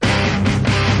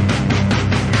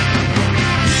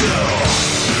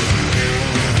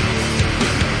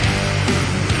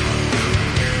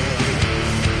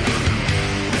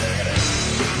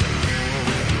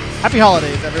Happy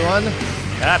holidays, everyone.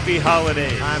 Happy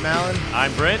holidays. I'm Alan.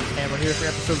 I'm Brent. And we're here for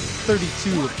episode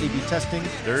 32 of A-B Testing.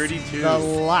 32. The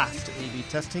last A-B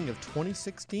testing of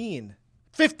 2016.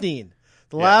 15.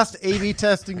 The last A-B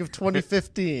testing of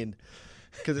 2015.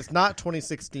 Because it's not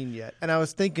 2016 yet. And I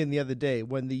was thinking the other day,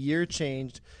 when the year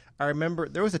changed, I remember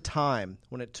there was a time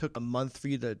when it took a month for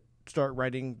you to start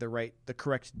writing the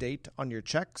correct date on your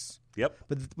checks. Yep.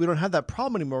 But we don't have that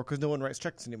problem anymore because no one writes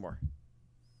checks anymore.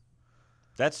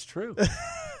 That's true.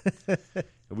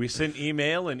 We send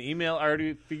email, and email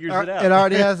already figures it out. It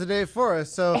already has the date for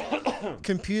us. So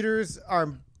computers are,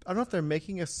 I don't know if they're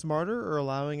making us smarter or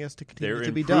allowing us to continue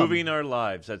to be dumb. They're improving our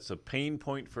lives. That's a pain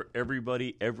point for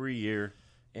everybody every year,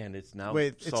 and it's now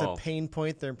solved. It's a pain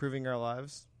point. They're improving our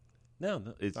lives? No,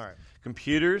 it's all right.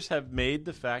 Computers have made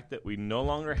the fact that we no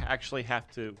longer actually have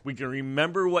to. We can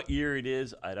remember what year it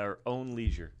is at our own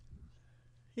leisure.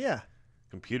 Yeah.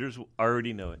 Computers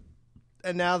already know it.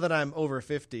 And now that I'm over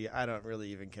 50, I don't really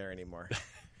even care anymore.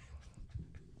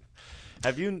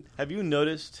 Have you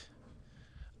noticed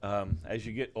as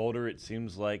you get older, it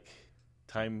seems like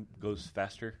time goes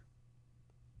faster?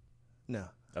 No.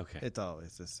 Okay. It's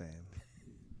always the same.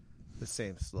 The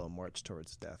same slow march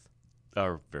towards death.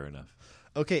 Oh, fair enough.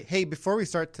 Okay. Hey, before we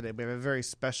start today, we have a very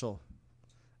special.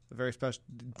 Brent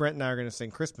and I are going to sing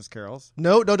Christmas carols.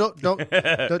 No,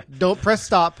 don't press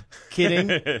stop.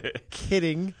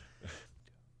 Kidding.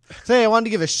 So, hey, I wanted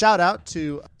to give a shout out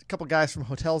to a couple guys from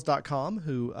Hotels.com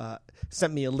who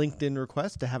sent me a LinkedIn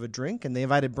request to have a drink, and they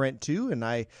invited Brent too. And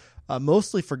I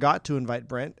mostly forgot to invite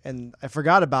Brent, and I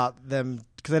forgot about them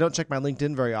because I don't check my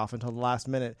LinkedIn very often until the last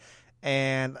minute.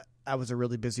 And I was a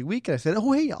really busy week, and I said,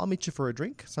 "Oh, hey, I'll meet you for a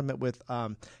drink." So I met with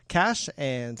Cash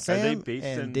and Sam. Are they based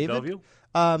and in David.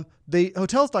 Bellevue? The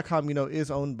Hotels.com,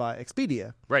 is owned by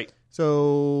Expedia. Right.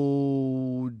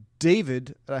 So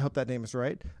David, I hope that name is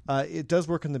right, it does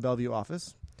work in the Bellevue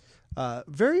office.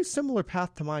 Very similar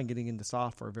path to mine getting into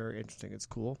software. Very interesting. It's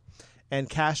cool. And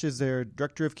Cash is their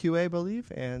director of QA, I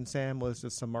believe, and Sam was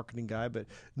just some marketing guy, but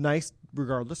nice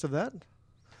regardless of that.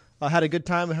 I had a good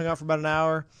time. We hung out for about an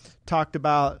hour, talked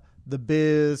about the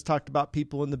biz, talked about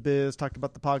people in the biz, talked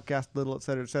about the podcast a little,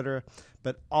 et cetera,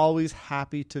 but always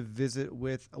happy to visit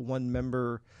with one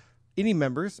member, any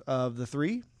members of the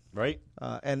three. Right.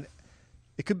 And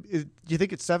it could, do you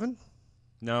think it's 7?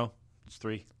 No, it's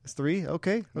 3. It's 3?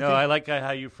 Okay. No, I like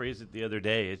how you phrased it the other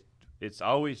day. It's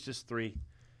always just 3.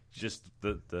 Just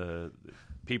the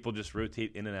people just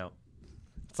rotate in and out.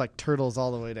 It's like turtles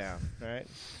all the way down, right?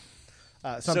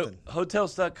 Something. So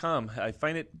Hotels.com, I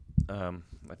find it.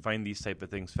 I find these type of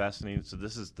things fascinating. So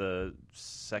this is the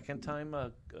second time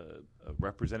a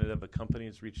representative of a company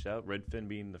has reached out, Redfin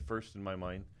being the first in my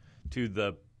mind, to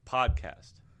the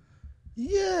podcast.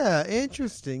 Yeah,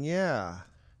 interesting. Yeah.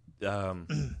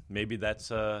 Maybe that's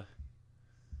a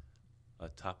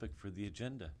topic for the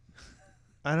agenda.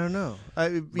 I don't know.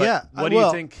 What do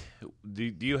you think?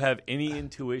 Do you have any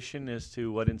intuition as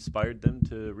to what inspired them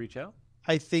to reach out?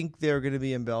 I think they're going to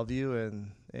be in Bellevue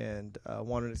and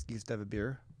want an excuse to have a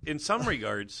beer. In some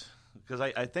regards, because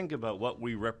I think about what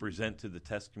we represent to the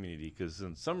test community, because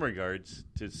in some regards,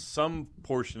 to some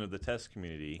portion of the test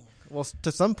community... Well,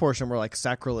 to some portion, we're like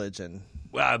sacrilege and...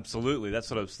 Well, absolutely. That's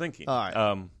what I was thinking. All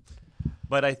right.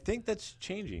 But I think that's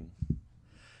changing.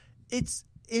 It's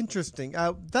interesting.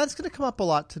 That's going to come up a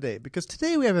lot today, because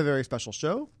today we have a very special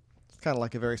show. It's kind of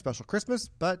like a very special Christmas,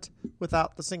 but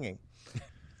without the singing.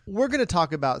 We're going to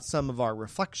talk about some of our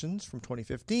reflections from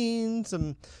 2015,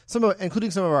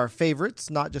 including some of our favorites,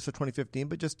 not just for 2015,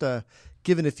 but just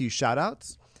giving a few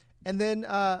shout-outs. And then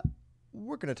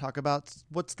we're going to talk about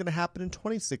what's going to happen in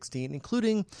 2016,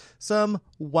 including some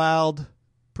wild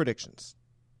predictions.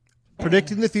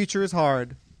 Predicting the future is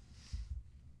hard,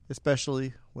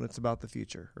 especially when it's about the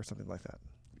future or something like that.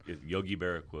 Yogi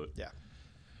Berra quote. Yeah.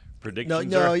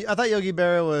 Predictions I thought Yogi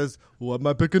Berra was, what,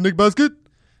 my picnic basket?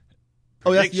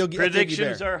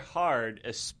 Predictions are hard,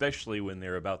 especially when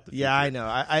they're about the future. Yeah, I know.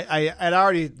 I had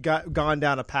already gone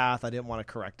down a path. I didn't want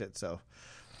to correct it, so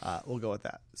we'll go with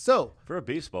that. So, for a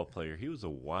baseball player, he was a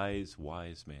wise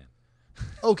man.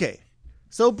 Okay.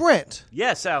 So, Brent.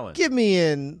 Yes, Alan. Give me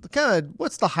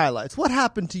what's the highlights? What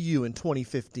happened to you in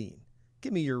 2015?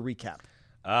 Give me your recap.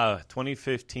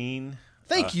 2015.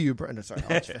 Thank you, Brent. Sorry,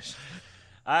 I'll finish.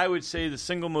 I would say the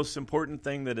single most important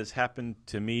thing that has happened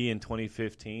to me in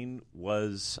 2015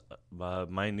 was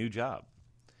my new job.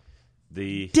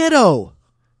 Ditto.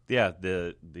 Yeah,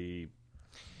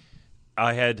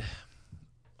 I had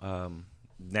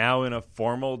now in a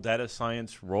formal data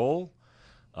science role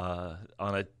on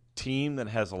a team that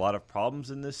has a lot of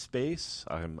problems in this space.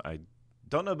 I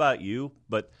don't know about you,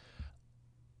 but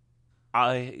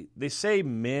They say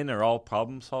men are all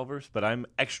problem solvers, but I'm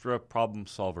extra problem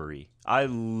solvery. I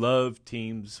love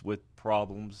teams with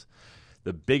problems.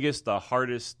 The biggest, the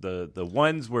hardest, the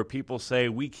ones where people say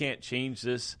we can't change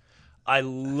this. I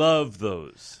love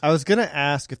those. I was going to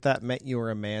ask if that meant you were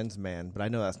a man's man, but I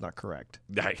know that's not correct.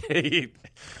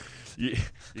 You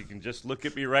can just look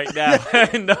at me right now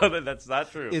and know that that's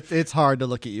not true. It's hard to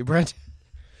look at you, Brent.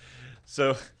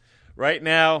 So right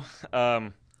now,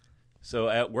 so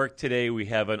at work today, we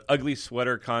have an ugly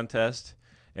sweater contest.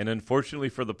 And unfortunately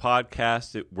for the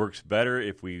podcast, it works better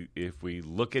if we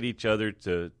look at each other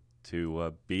to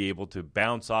be able to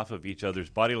bounce off of each other's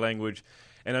body language.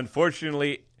 And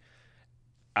unfortunately,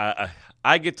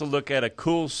 I get to look at a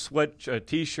cool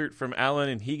T-shirt from Alan,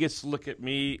 and he gets to look at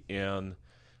me in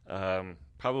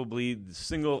probably the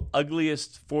single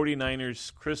ugliest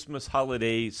 49ers Christmas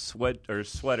holiday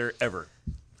sweater ever.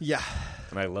 Yeah.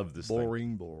 And I love this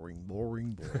boring. All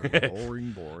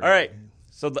right.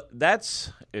 So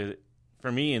that's,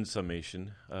 for me, in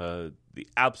summation, the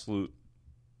absolute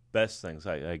best things.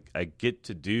 I get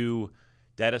to do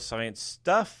data science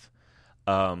stuff.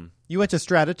 You went to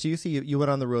Strata too, so you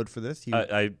went on the road for this.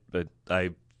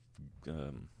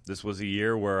 This was a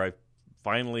year where I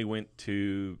finally went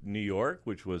to New York,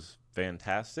 which was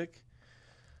fantastic.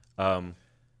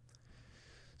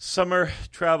 Summer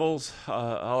travels,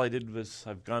 all I did was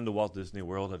I've gone to Walt Disney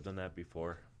World. I've done that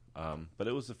before, but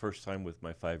it was the first time with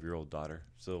my 5-year-old daughter,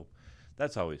 so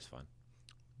that's always fun.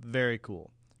 Very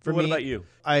cool. What about you?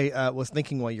 I was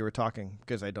thinking while you were talking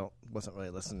because I wasn't really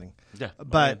listening. Yeah,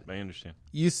 but I understand.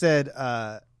 You said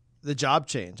the job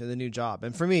change and the new job,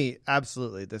 and for me,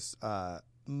 absolutely, this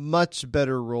much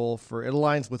better role for it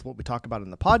aligns with what we talk about in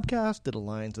the podcast. It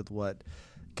aligns with what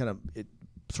kind of it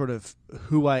sort of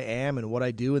who I am and what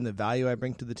I do and the value I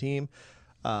bring to the team.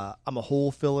 I'm a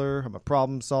hole filler. I'm a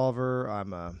problem solver.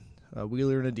 I'm a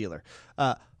wheeler and a dealer.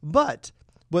 But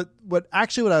what I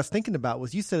was thinking about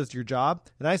was you said it's your job,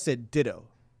 and I said ditto,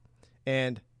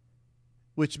 and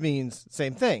which means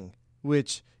same thing,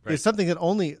 which is something that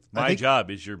only my job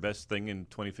is your best thing in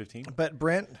 2015. But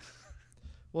Brent,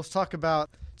 let's talk about,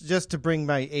 just to bring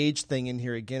my age thing in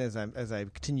here again as I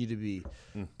continue to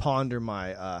ponder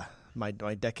my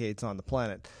my decades on the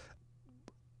planet.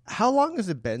 How long has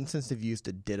it been since you've used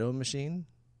a ditto machine?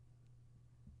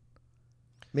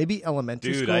 Maybe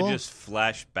elementary school? Dude, I just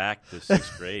flashed back to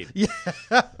 6th grade. Yeah.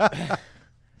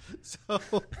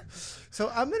 So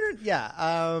I'm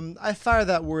gonna I fire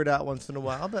that word out once in a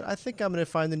while, but I think I'm gonna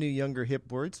find the new younger hip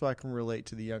word so I can relate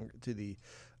to the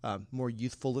more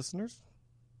youthful listeners.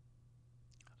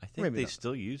 I think they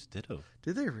still use ditto.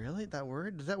 Do they really? That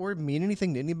word? Does that word mean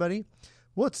anything to anybody?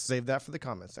 Well, let's save that for the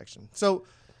comment section. So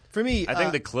for me, I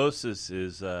think the closest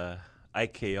is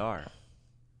IKR.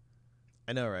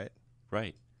 I know, right?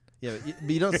 Right. Yeah, but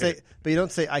you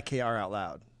don't say IKR out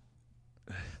loud.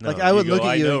 No, like I would look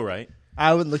at you. I know, right?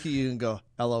 I would look at you and go,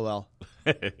 LOL,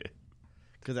 because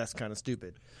that's kind of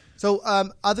stupid. So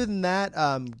other than that,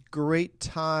 great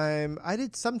time. I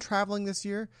did some traveling this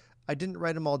year. I didn't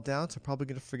write them all down, so I'm probably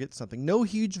going to forget something. No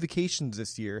huge vacations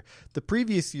this year. The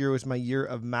previous year was my year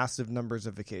of massive numbers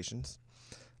of vacations,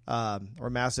 or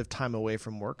massive time away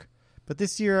from work. But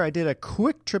this year I did a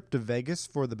quick trip to Vegas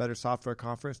for the Better Software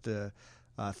Conference to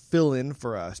fill in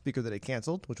for a speaker that I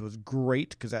canceled, which was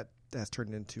great because that has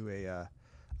turned into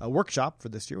a workshop for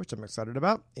this year, which I'm excited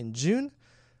about, in June.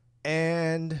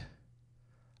 And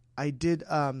I did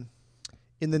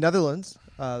in the Netherlands,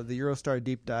 the Eurostar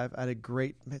Deep Dive. I had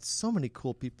met so many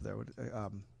cool people there.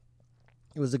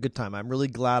 It was a good time. I'm really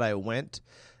glad I went.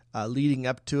 Leading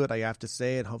up to it, I have to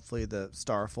say, and hopefully the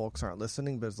Star folks aren't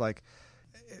listening, but it's like,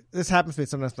 this happens to me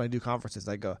sometimes when I do conferences.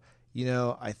 I go,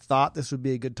 I thought this would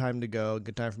be a good time to go, a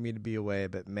good time for me to be away,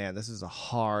 but man, this is a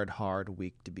hard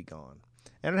week to be gone.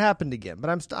 And it happened again, but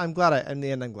I'm glad in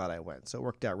the end, I'm glad I went. So it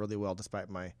worked out really well despite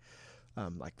my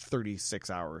 36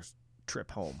 hours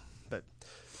trip home. But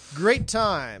great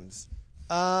times.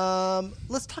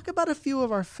 Let's talk about a few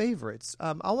of our favorites.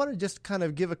 I want to just kind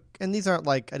of and these aren't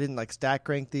I didn't stack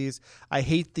rank these. I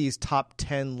hate these top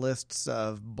 10 lists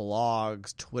of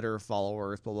blogs, Twitter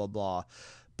followers, blah, blah, blah.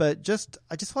 But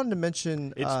I just wanted to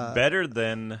mention. It's better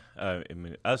than,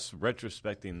 us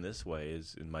retrospecting this way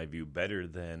is, in my view, better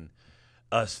than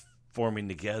us forming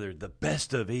together the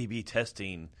best of A/B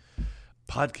testing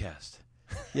podcast.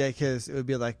 Yeah, because it would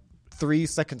be 3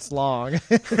 seconds long.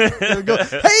 It would go,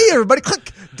 hey, everybody,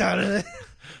 click.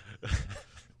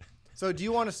 So do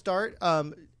you want to start?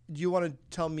 Do you want to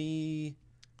tell me,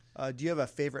 do you have a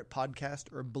favorite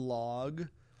podcast or blog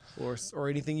or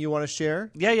anything you want to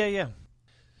share? Yeah.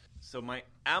 So my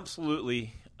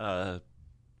absolutely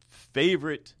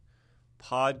favorite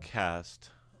podcast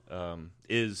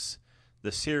is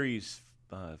the series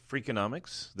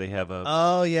Freakonomics. They have a.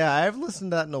 Oh yeah, I've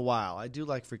listened to that in a while. I do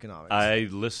like Freakonomics. I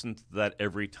listen to that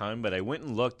every time, but I went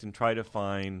and looked and tried to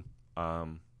find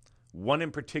one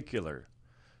in particular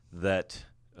that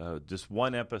just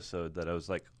one episode that I was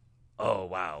like, oh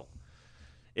wow,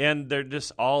 and they're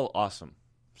just all awesome.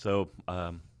 So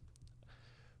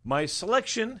my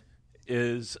selection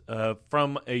is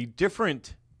from a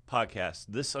different podcast,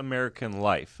 This American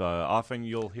Life. Often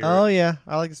you'll hear Oh it yeah,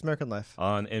 I like This American Life.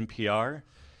 on NPR,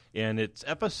 and it's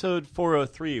episode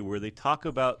 403 where they talk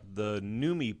about the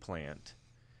NUMMI plant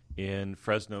in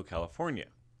Fresno, California.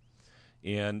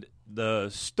 And the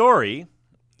story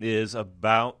is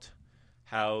about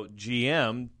how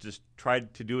GM just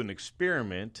tried to do an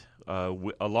experiment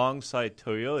alongside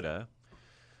Toyota,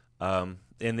 and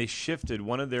they shifted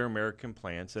one of their American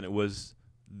plants, and it was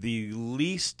the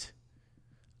least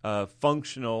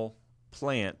functional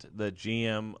plant that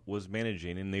GM was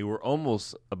managing, and they were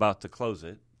almost about to close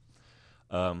it.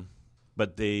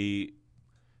 But they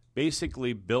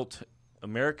basically built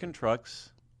American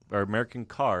trucks or American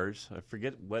cars. I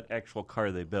forget what actual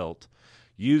car they built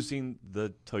using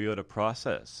the Toyota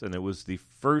process, and it was the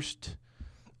first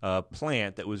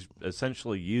plant that was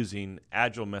essentially using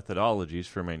agile methodologies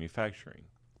for manufacturing.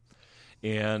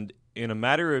 And in a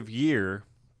matter of year,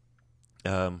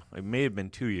 it may have been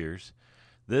 2 years,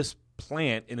 this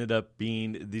plant ended up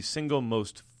being the single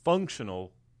most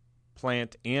functional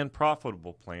plant and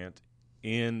profitable plant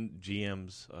in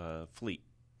GM's fleet.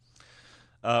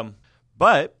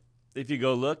 But if you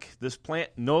go look, this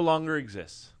plant no longer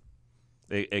exists.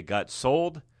 It got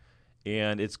sold,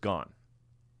 and it's gone.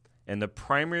 And the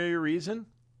primary reason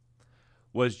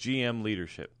was GM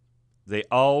leadership. They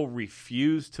all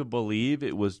refused to believe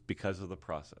it was because of the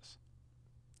process.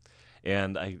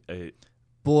 And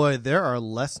Boy, there are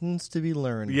lessons to be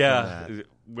learned. yeah, from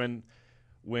that.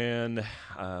 when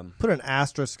Put an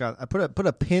asterisk on. I put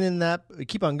a pin in that.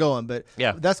 Keep on going, but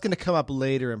Yeah. that's going to come up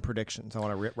later in predictions. I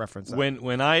want to reference that.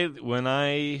 when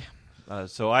I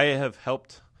so I have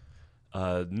helped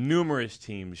numerous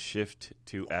teams shift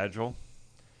to Agile,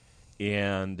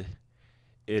 and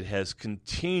it has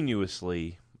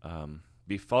continuously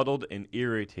befuddled and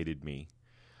irritated me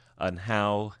on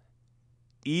how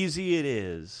easy it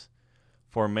is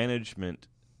for management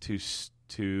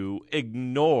to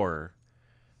ignore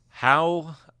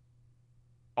how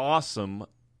awesome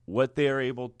what they are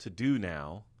able to do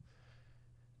now,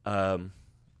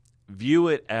 view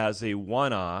it as a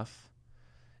one-off,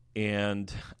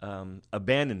 and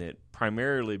abandon it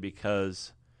primarily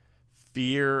because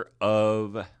fear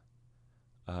of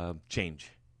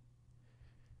change.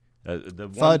 The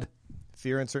FUD,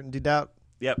 fear, uncertainty, doubt.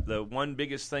 Yep, the one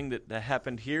biggest thing that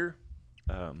happened here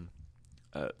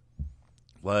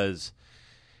was,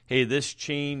 hey, this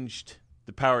changed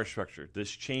the power structure.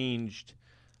 This changed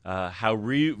how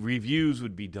reviews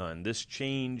would be done. This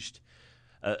changed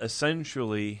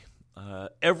essentially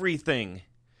everything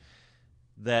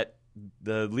that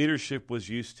the leadership was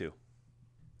used to.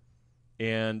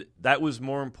 And that was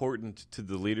more important to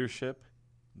the leadership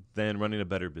than running a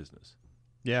better business.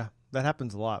 Yeah, that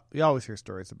happens a lot. We always hear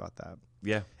stories about that.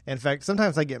 Yeah. In fact,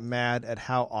 sometimes I get mad at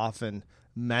how often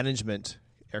management,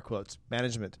 air quotes,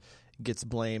 management gets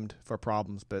blamed for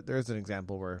problems. But there's an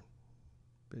example where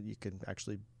you can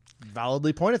actually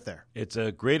validly point it there. It's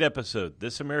a great episode.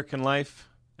 This American Life,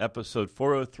 episode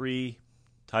 403,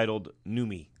 titled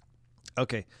NUMMI.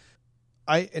 Okay.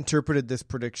 I interpreted this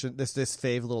prediction, this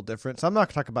fave a little different. So I'm not going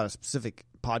to talk about a specific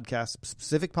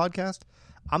podcast.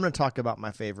 I'm going to talk about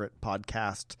my favorite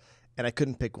podcast, and I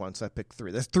couldn't pick one, so I picked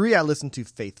three. There's three I listen to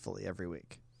faithfully every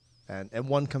week, and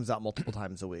one comes out multiple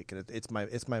times a week, and it's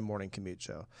my morning commute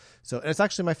show. So, and it's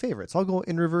actually my favorite. So I'll go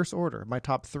in reverse order. My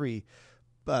top three.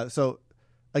 So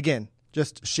again,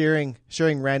 just sharing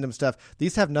random stuff.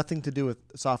 These have nothing to do with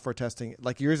software testing.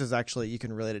 Like yours is actually, you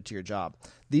can relate it to your job.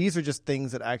 These are just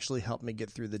things that actually help me get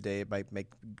through the day by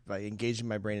engaging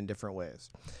my brain in different ways.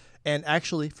 And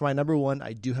actually, for my number one,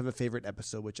 I do have a favorite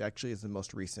episode, which actually is the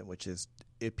most recent, which is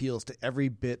it appeals to every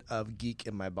bit of geek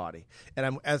in my body. And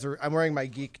I'm wearing my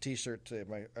geek T-shirt,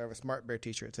 I have a Smart Bear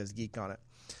T-shirt. It says geek on it.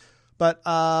 But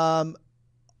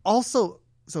also,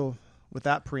 so with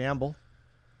that preamble,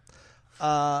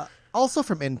 also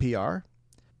from NPR,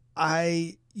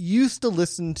 I used to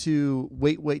listen to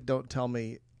Wait, Don't Tell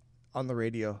Me on the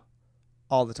radio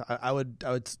all the time. I would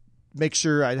make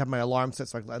sure I'd have my alarm set.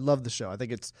 So I love the show. I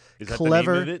think it's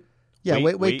clever. That the name of it? Yeah,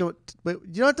 wait, don't wait.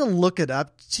 You don't have to look it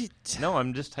up. No,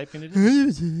 I'm just typing it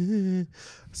in.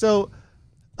 So,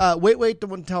 Wait,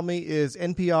 Don't Tell Me is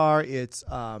NPR.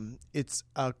 It's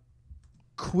a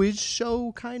quiz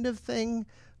show kind of thing,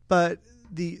 but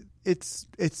it's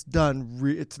done.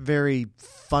 It's very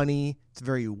funny. It's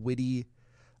very witty.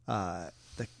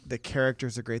 The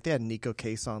characters are great. They had Nico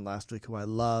Case on last week, who I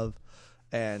love,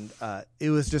 and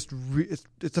it was just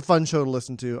it's a fun show to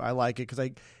listen to. I like it because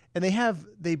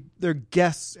they're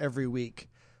guests every week.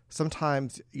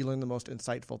 Sometimes you learn the most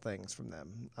insightful things from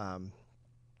them.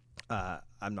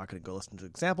 I'm not going to go listen to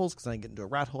examples because I get into a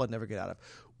rat hole I'd never get out of.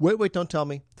 Wait, don't tell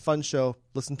me. Fun show.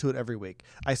 Listen to it every week.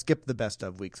 I skip the best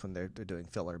of weeks when they're doing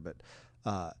filler, but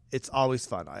it's always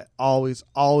fun. I always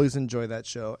enjoy that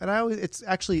show, and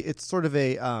it's sort of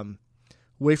a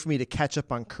way for me to catch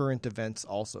up on current events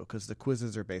also, because the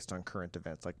quizzes are based on current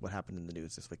events, like what happened in the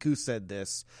news this week. Who said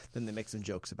this? Then they make some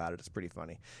jokes about it. It's pretty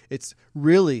funny. It's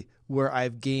really where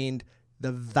I've gained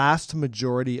the vast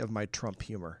majority of my Trump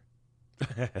humor.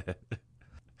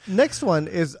 Next one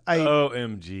is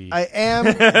OMG. I am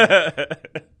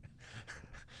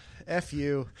F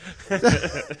you.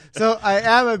 So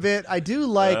I do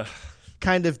like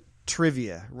kind of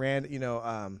trivia.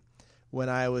 When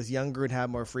I was younger and had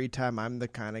more free time, I'm the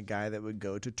kind of guy that would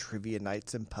go to trivia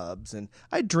nights and pubs, and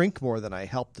I drink more than I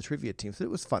help the trivia team. So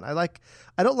it was fun. I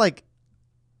don't like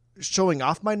showing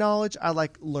off my knowledge. I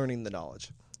like learning the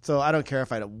knowledge. So I don't care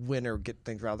if I don't win or get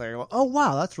things right there. I go, oh,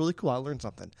 wow, that's really cool. I learned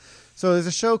something. So there's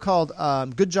a show called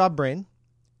Good Job Brain,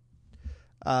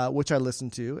 which I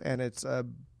listen to, and it's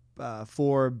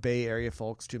 4 Bay Area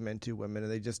folks, 2 men, 2 women,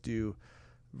 and they just do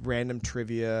random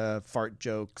trivia, fart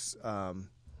jokes,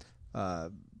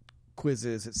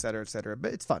 quizzes, et cetera,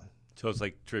 but it's fun. So it's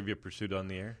like Trivia Pursuit on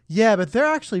the air? Yeah, but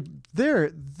they're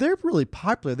really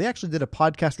popular. They actually did a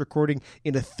podcast recording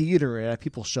in a theater and had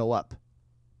people show up.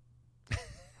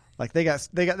 Like they got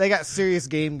serious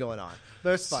game going on.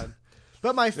 But it's fun.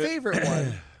 But my favorite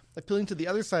one, appealing to the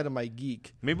other side of my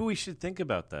geek. Maybe we should think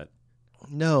about that.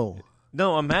 No,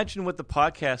 imagine what the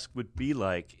podcast would be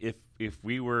like if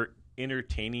we were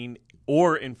entertaining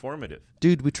or informative.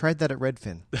 Dude, we tried that at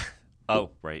Redfin.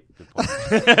 Oh, right. Good point.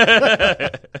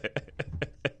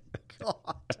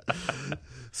 God.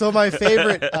 So my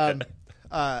favorite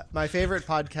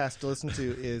podcast to listen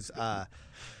to is a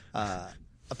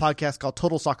podcast called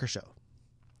Total Soccer Show,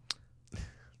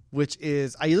 which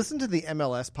is I listened to the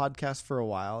MLS podcast for a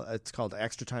while. It's called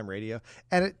Extra Time Radio,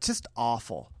 and it's just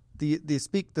awful. The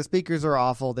speakers are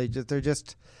awful.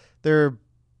 It's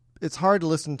hard to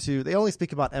listen to. They only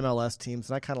speak about MLS teams,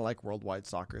 and I kind of like worldwide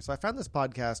soccer. So I found this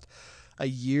podcast a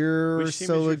year or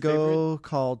so ago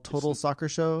called Total Soccer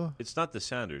Show. It's not the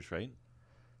Sounders, right?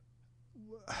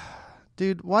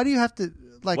 Dude, why do you have to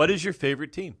like? What is your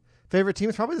favorite team? Favorite team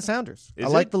is probably the Sounders. I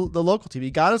like the local team.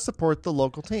 You got to support the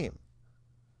local team.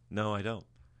 No, I don't.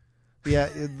 Yeah,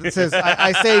 it says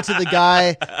I say to the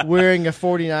guy wearing a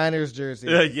 49ers jersey.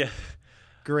 Yeah,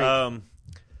 great. I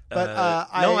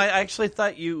actually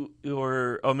thought you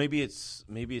were. Oh, maybe it's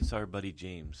our buddy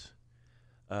James.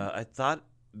 I thought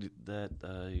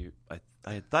that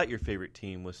I thought your favorite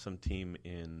team was some team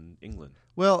in England.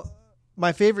 Well,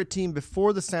 my favorite team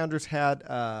before the Sounders had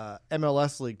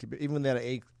MLS league, even when they had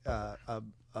a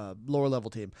lower level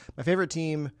team. My favorite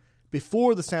team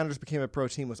before the Sounders became a pro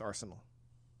team was Arsenal.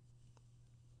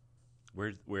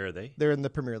 Where are they? They're in the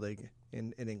Premier League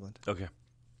in England. Okay.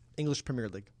 English Premier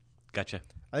League. Gotcha.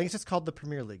 I think it's just called the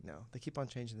Premier League now. They keep on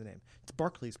changing the name. It's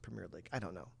Barclays Premier League. I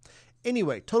don't know.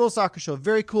 Anyway, Total Soccer Show,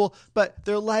 very cool. But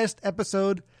their last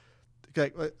episode,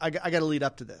 okay, I got to lead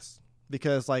up to this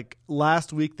because like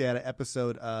last week they had an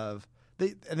episode of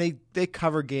they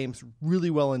cover games really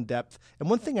well in depth. And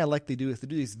one thing I like they do is they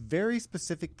do these very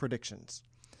specific predictions.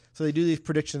 So they do these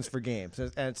predictions for games,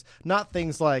 and it's not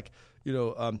things like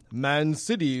Man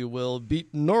City will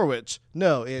beat Norwich.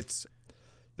 No, it's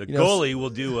the goalie will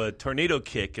do a tornado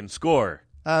kick and score.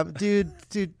 Dude,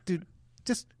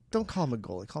 just don't call him a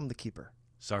goalie. Call him the keeper.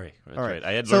 Sorry. That's right.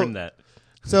 I had learned that.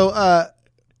 So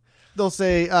they'll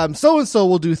say, so-and-so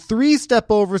will do 3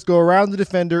 step-overs, go around the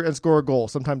defender, and score a goal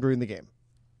sometime during the game.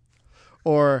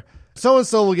 Or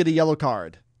so-and-so will get a yellow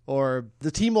card. Or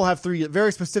the team will have 3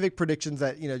 very specific predictions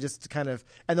that, just kind of,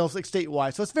 and they'll state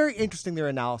why. So it's very interesting, their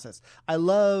analysis. I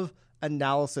love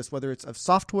analysis, whether it's of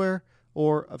software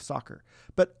or of soccer.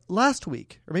 But last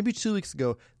week, or maybe 2 weeks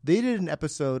ago, they did an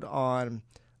episode on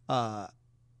the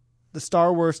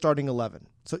Star Wars Starting 11.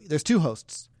 So there's 2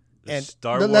 hosts. Let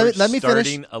me finish.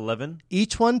 Starting 11?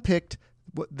 Each one picked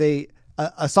a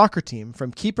soccer team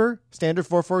from keeper, standard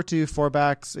 4-4-2, 4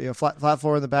 backs, flat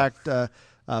 4 in the back,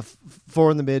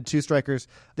 4 in the mid, 2 strikers.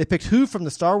 They picked who from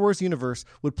the Star Wars universe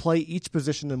would play each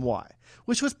position and why,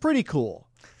 which was pretty cool.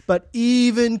 But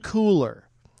even cooler,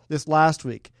 this last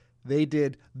week, they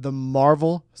did the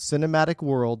Marvel Cinematic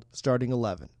World starting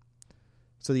 11.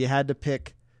 So you had to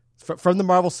pick from the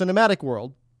Marvel Cinematic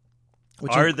World.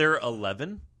 Are there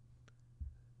 11?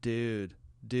 Dude.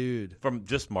 From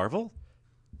just Marvel?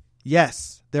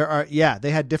 Yes, there are. Yeah,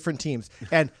 they had different teams.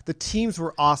 And the teams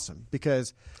were awesome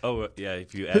because... Oh, yeah,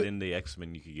 if you add in the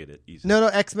X-Men, you could get it easily. No,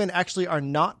 X-Men actually are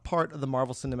not part of the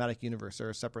Marvel Cinematic Universe. They're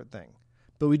a separate thing.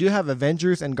 But we do have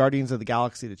Avengers and Guardians of the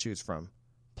Galaxy to choose from.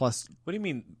 Plus... What do you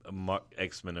mean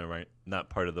X-Men are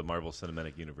not part of the Marvel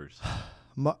Cinematic Universe?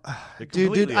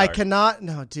 Dude, I cannot...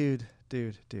 No, dude.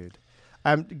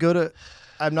 I'm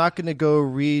not going to go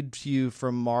read to you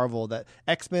from Marvel that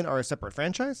X-Men are a separate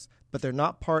franchise, but they're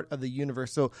not part of the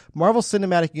universe. So Marvel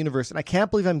Cinematic Universe, and I can't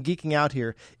believe I'm geeking out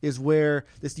here, is where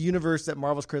this universe that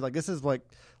Marvel's created, like this is like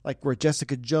where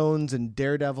Jessica Jones and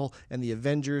Daredevil and the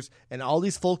Avengers and all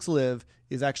these folks live,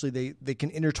 is actually they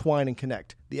can intertwine and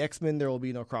connect. The X-Men, there will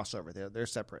be no crossover. They're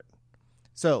separate.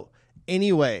 So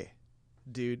anyway,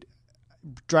 dude,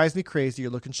 drives me crazy.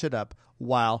 You're looking shit up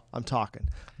while I'm talking.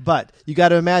 But you got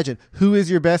to imagine, who is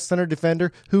your best center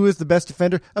defender? Who is the best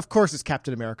defender? Of course it's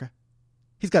Captain America.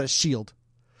 He's got a shield.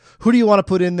 Who do you want to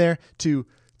put in there to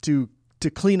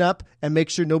clean up and make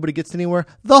sure nobody gets anywhere?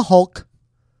 The Hulk.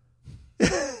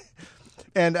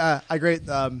 And I agree.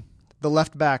 The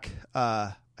left back,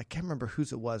 I can't remember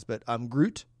whose it was, but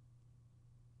Groot.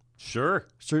 Sure.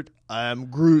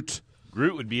 Groot.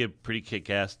 Groot would be a pretty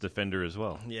kick-ass defender as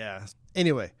well. Yeah.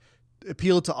 Anyway,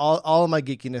 appealed to all of my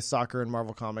geekiness, soccer and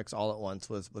Marvel comics all at once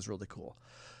was really cool.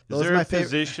 Is there a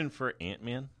position for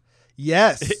Ant-Man?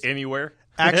 Yes. Anywhere?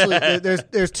 Actually,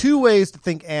 there's two ways to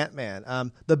think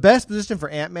Ant-Man. The best position for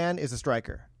Ant-Man is a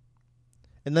striker.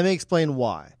 And let me explain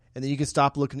why. And then you can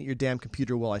stop looking at your damn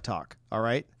computer while I talk. All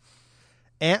right?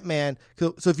 Ant-Man.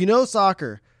 So if you know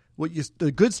soccer, what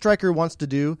the good striker wants to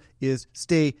do is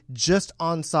stay just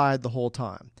onside the whole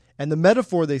time. And the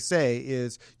metaphor they say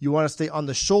is you want to stay on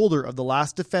the shoulder of the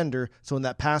last defender, so when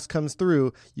that pass comes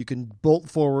through, you can bolt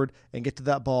forward and get to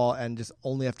that ball and just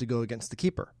only have to go against the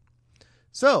keeper.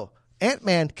 So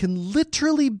Ant-Man can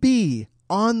literally be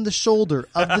on the shoulder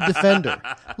of the defender.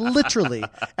 Literally.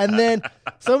 And then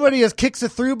somebody just kicks a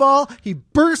through ball, he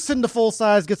bursts into full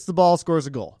size, gets the ball, scores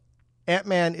a goal.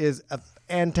 Ant-Man is a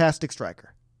fantastic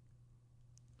striker.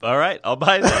 All right, I'll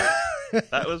buy that.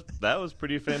 That was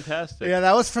pretty fantastic. Yeah,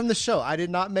 that was from the show. I did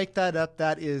not make that up.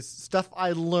 That is stuff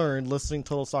I learned listening to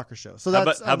Total Soccer Show. So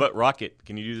that's, how about Rocket?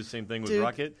 Can you do the same thing with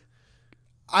Rocket?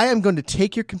 I am going to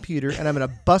take your computer and I'm going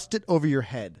to bust it over your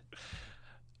head.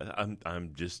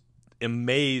 I'm just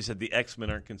amazed that the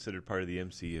X-Men aren't considered part of the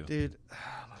MCU. Dude,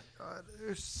 oh my God.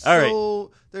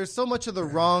 There's so much of the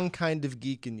wrong kind of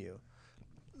geek in you.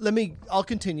 I'll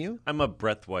continue. I'm a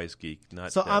breathwise geek,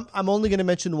 not so. I'm only going to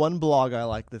mention one blog I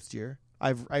like this year.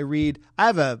 I need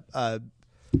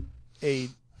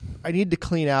to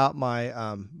clean out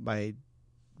my my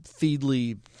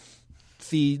Feedly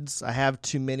feeds. I have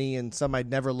too many, and some I'd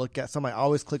never look at. Some I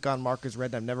always click on, mark as read,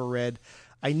 and I've never read.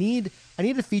 I need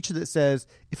a feature that says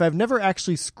if I've never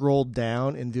actually scrolled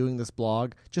down in viewing this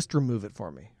blog, just remove it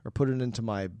for me or put it into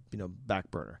my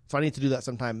back burner. So I need to do that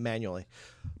sometime manually.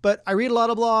 But I read a lot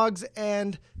of blogs,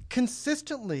 and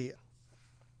consistently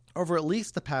over at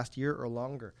least the past year or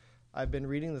longer, I've been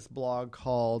reading this blog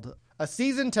called A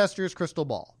Seasoned Tester's Crystal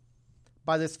Ball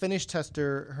by this Finnish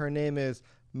tester. Her name is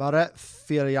Maret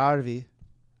Filjärvi.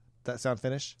 That sound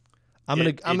Finnish? I'm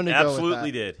gonna go with that.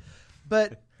 Absolutely did.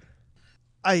 But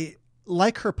I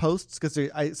like her posts because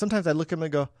sometimes I look at them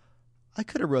and go, I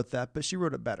could have wrote that, but she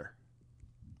wrote it better.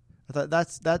 I thought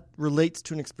that relates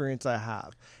to an experience I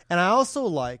have. And I also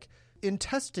like, in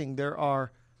testing, I'm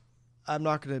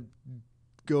not going to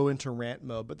go into rant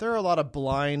mode, but there are a lot of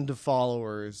blind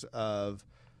followers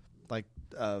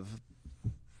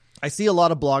I see a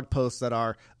lot of blog posts that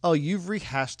are, you've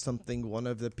rehashed something one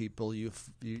of the people you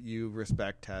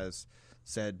respect has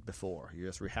said before. You're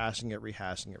just rehashing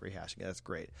it. That's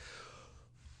great.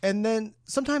 And then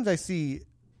sometimes I see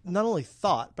not only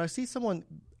thought, but I see someone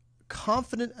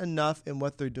confident enough in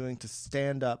what they're doing to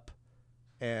stand up,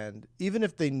 and even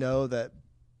if they know that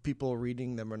people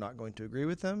reading them are not going to agree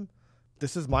with them,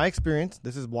 this is my experience,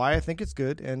 this is why I think it's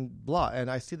good, and blah. And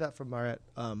I see that from Maret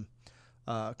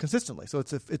consistently. So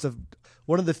it's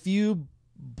one of the few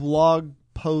blog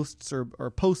posts or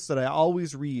posts that I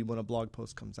always read when a blog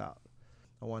post comes out.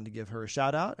 I wanted to give her a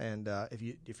shout out, and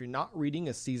if you're not reading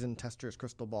A Seasoned Tester's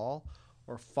Crystal Ball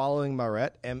or following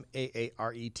Maret,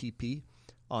 MAARETP,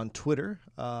 on Twitter,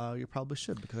 you probably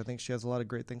should, because I think she has a lot of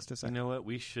great things to say. You know what?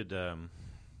 We should.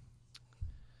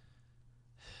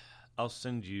 I'll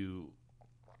send you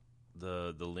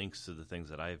the links to the things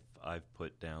that I've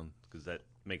put down, because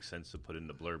makes sense to put in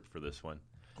the blurb for this one.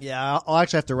 Yeah, I'll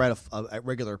actually have to write a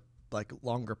regular, like,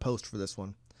 longer post for this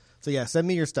one. So, yeah, send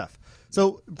me your stuff.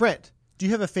 So, Brent, do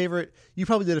you have a favorite? You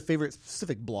probably did a favorite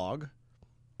specific blog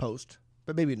post,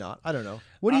 but maybe not. I don't know.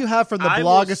 What do you have from the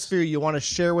blogosphere you want to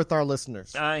share with our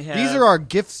listeners? These are our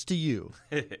gifts to you.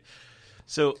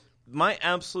 So, my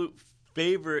absolute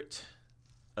favorite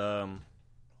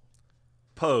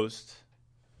post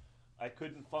I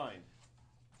couldn't find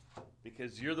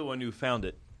because you're the one who found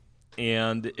it,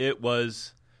 and it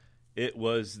was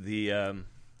the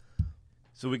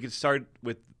so we could start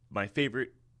with my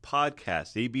favorite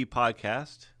podcast, AB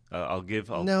podcast.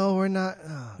 No, we're not.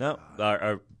 Oh,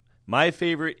 no, my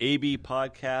favorite AB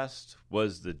podcast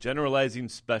was the Generalizing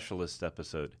Specialist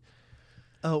episode.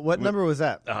 Oh, what number was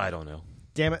that? I don't know.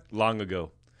 Damn it. Long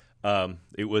ago.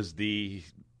 It was the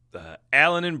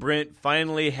Alan and Brent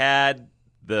finally had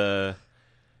the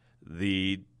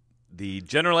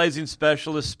Generalizing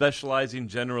Specialist, Specializing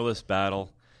Generalist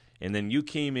battle, and then you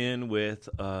came in with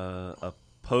a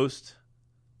post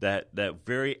that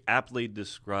very aptly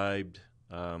described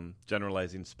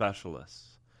Generalizing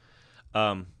Specialists.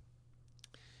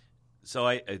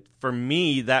 So for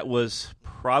me, that was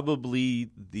probably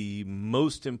the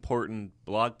most important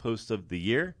blog post of the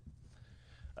year.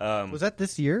 Was that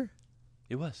this year?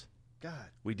 It was.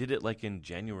 God. We did it like in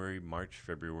January, March,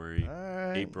 February,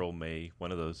 April, May,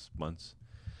 one of those months.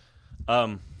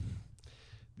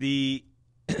 The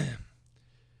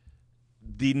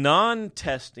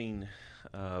non-testing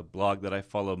blog that I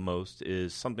follow most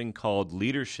is something called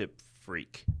Leadership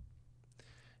Freak.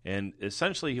 And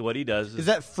essentially what he does is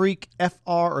that Freak FR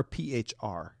or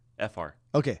PHR? FR.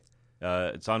 Okay.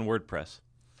 It's on WordPress.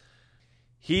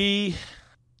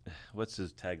 What's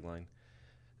his tagline?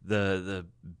 The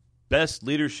best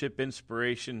leadership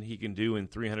inspiration he can do in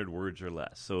 300 words or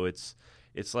less. So it's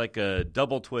like a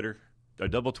double tweet,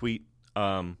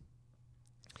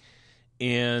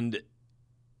 and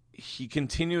he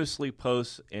continuously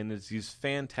posts, and it's these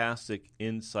fantastic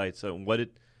insights on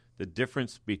the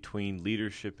difference between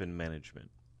leadership and management.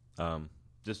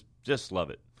 Just love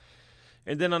it.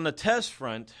 And then on the test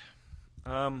front,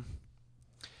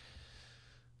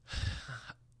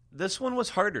 this one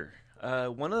was harder.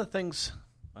 One of the things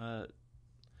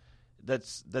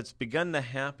that's begun to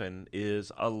happen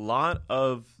is a lot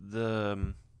of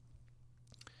in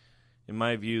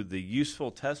my view, the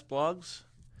useful test blogs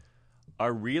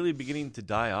are really beginning to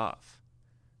die off.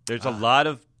 There's a lot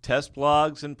of test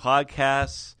blogs and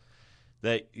podcasts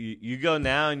that you go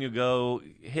now and you go,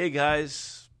 hey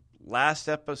guys, last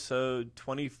episode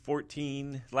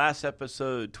 2014, last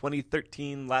episode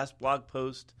 2013, last blog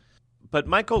post. But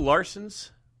Michael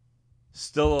Larson's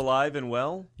still alive and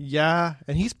well. Yeah,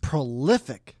 and he's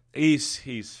prolific. He's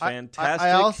fantastic.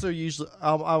 I also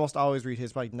almost always read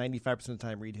his, like 95% of the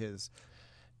time read his,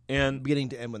 and beginning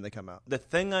to end when they come out. The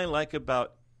thing I like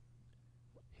about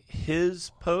his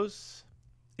posts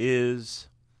is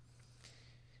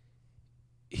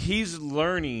he's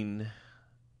learning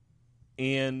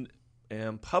and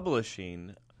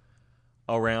publishing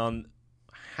around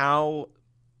how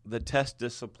the test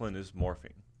discipline is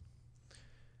morphing.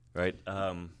 Right?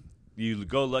 You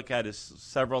go look at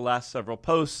his last several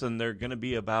posts, and they're going to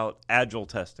be about agile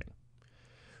testing,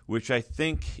 which I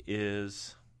think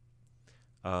is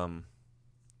the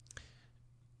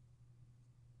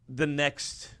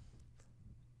next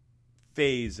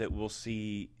phase that we'll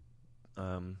see.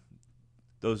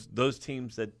 Those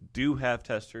teams that do have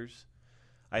testers,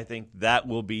 I think that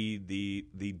will be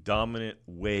the dominant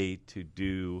way to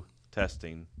do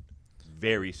testing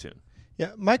very soon.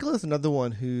 Yeah, Michael is another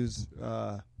one who's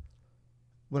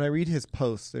when I read his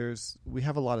posts, we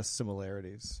have a lot of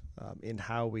similarities in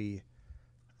how we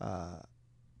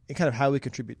in kind of how we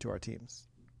contribute to our teams.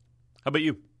 How about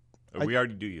you? We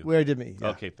already do you. We already did me. Yeah.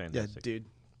 Okay, fantastic. Yeah, dude.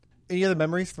 Any other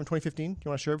memories from 2015 you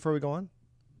want to share before we go on?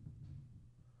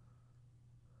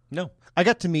 No. I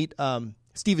got to meet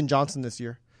Steven Johnson this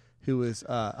year, who is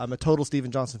I'm a total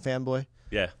Steven Johnson fanboy.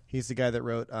 Yeah. He's the guy that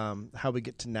wrote How We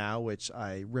Get to Now, which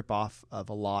I rip off of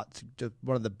a lot.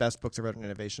 One of the best books I've read on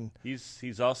innovation.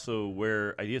 He's also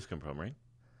where ideas come from, right?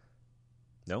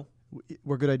 No?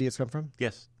 Where good ideas come from?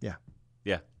 Yes. Yeah.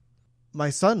 Yeah. My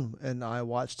son and I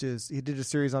watched he did a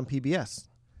series on PBS.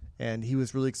 And he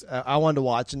was really I wanted to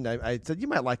watch, and I said, you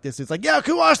might like this. He's like, yeah,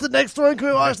 can we watch the next one? Can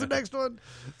we watch the next one?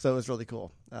 So it was really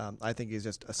cool. I think he's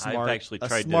just a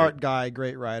smart guy,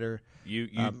 great writer. You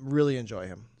really enjoy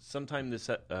him. Sometime this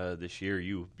year,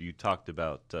 you talked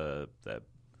about that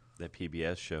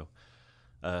PBS show.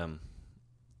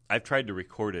 I've tried to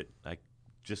record it. I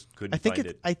just couldn't find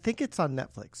it. I think it's on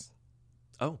Netflix.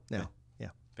 Oh, no, yeah,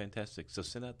 fantastic. So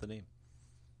send out the name.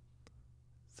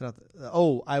 It's not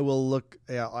I will look.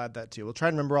 Yeah, I'll add that too. We'll try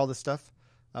and remember all this stuff.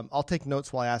 I'll take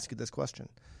notes while I ask you this question.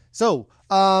 So,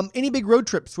 any big road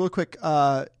trips, real quick?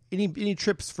 Any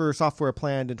trips for software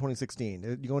planned in 2016?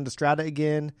 You going to Strata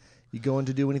again? You going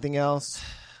to do anything else?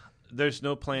 There's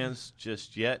no plans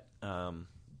just yet.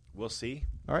 We'll see.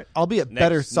 All right. I'll be at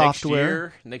Better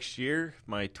Software. Next year,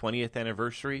 my 20th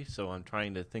anniversary. So I'm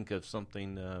trying to think of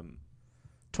something.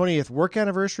 20th work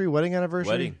anniversary, wedding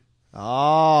anniversary? Wedding.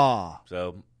 Ah.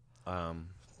 So.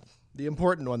 The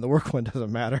important one. The work one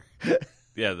doesn't matter.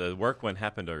 Yeah, the work one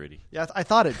happened already. Yeah, I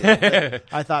thought it did.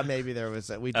 I thought maybe there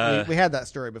was we had that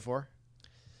story before.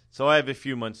 So I have a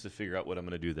few months to figure out what I'm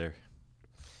going to do there.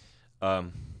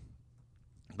 But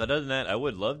other than that, I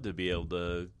would love to be able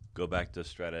to go back to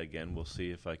Strata again. We'll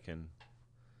see if I can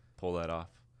pull that off.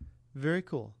 Very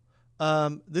cool.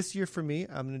 This year for me,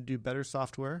 I'm going to do Better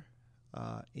Software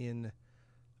in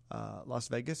Las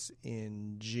Vegas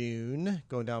in June.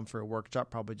 Going down for a workshop,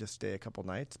 probably just stay a couple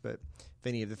nights. But if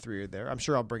any of the three are there, I'm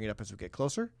sure I'll bring it up as we get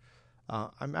closer.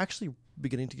 I'm actually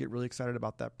beginning to get really excited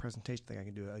about that presentation. I think I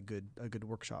can do a good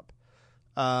workshop.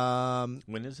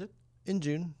 When is it? In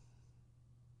June.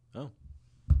 Oh,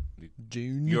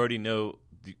 June. You already know.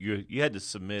 You had to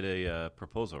submit a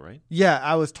proposal, right? Yeah,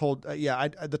 I was told.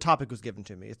 The topic was given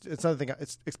to me. It's another thing.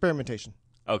 It's experimentation.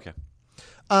 Okay.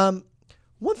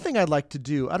 One thing I'd like to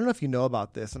do. I don't know if you know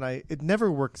about this, and it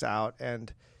never works out.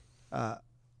 And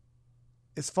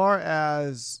as far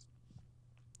as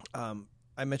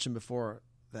I mentioned before,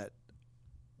 that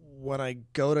when I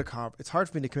go to conference, it's hard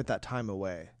for me to commit that time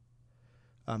away,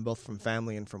 both from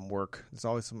family and from work. There's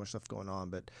always so much stuff going on,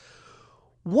 but.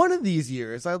 One of these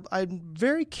years, I'm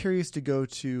very curious to go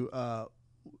to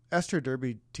Esther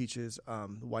Derby teaches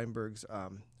Weinberg's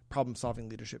problem-solving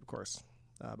leadership course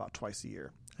about twice a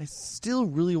year. I still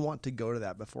really want to go to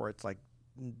that before it's like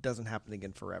doesn't happen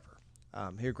again forever.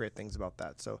 Hear great things about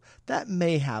that. So that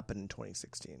may happen in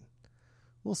 2016.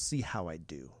 We'll see how I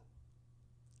do.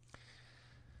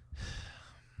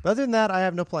 But other than that, I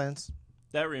have no plans.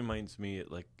 That reminds me,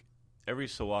 like, every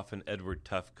so often, Edward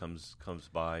Tufte comes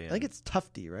by. And I think it's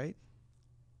Tufty, right?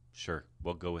 Sure,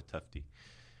 we'll go with Tufty.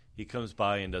 He comes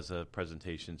by and does a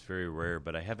presentation. It's very rare,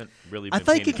 but I haven't really been I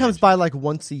think he comes by like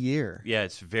once a year. Yeah,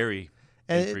 it's very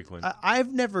infrequent.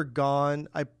 I've never gone.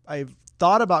 I've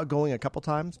thought about going a couple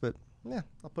times, but yeah,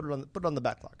 I'll put it on the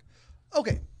backlog.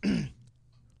 Okay,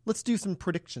 let's do some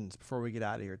predictions before we get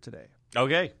out of here today.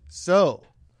 Okay. So,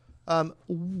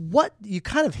 what you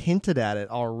kind of hinted at it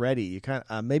already. You kind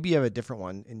of maybe you have a different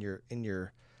one in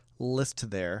your list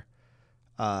there.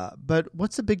 But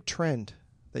what's a big trend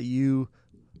that you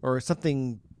or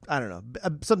something I don't know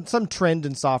some trend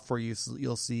in software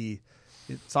you'll see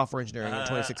software engineering in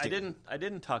 2016? I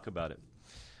didn't talk about it.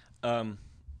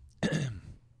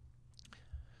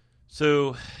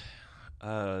 So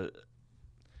I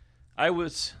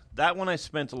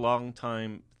spent a long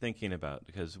time thinking about,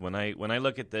 because when I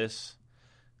look at this,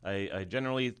 I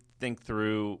generally think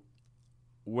through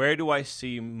where do I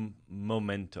see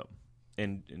momentum,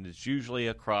 and it's usually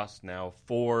across now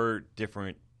 4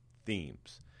 different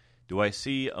themes. Do I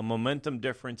see a momentum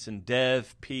difference in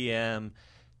dev, PM,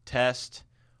 test,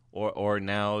 or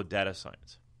now data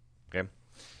science? Okay,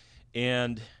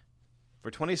 and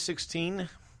for 2016.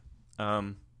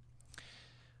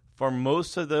 For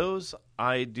most of those,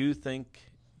 I don't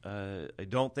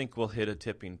think we'll hit a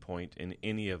tipping point in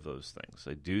any of those things.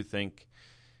 I do think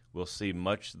we'll see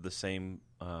much the same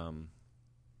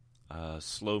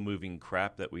slow-moving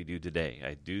crap that we do today.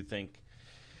 I do think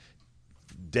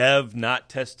dev not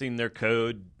testing their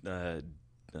code. I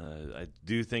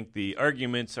do think the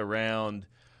arguments around,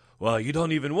 well, you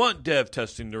don't even want dev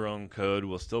testing their own code,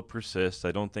 will still persist.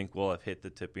 I don't think we'll have hit the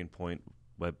tipping point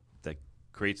that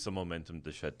creates the momentum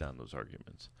to shut down those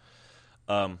arguments.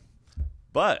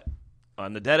 But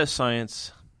on the data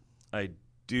science, I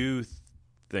do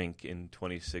think in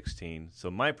 2016,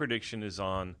 so my prediction is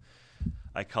on,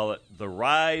 I call it the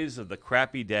rise of the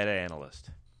crappy data analyst.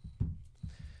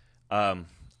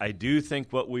 I do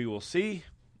think what we will see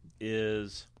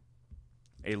is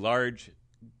a large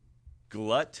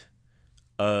glut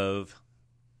of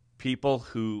people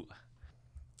who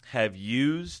have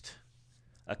used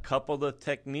a couple of the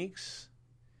techniques,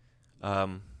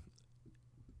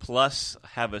 plus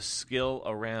have a skill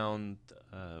around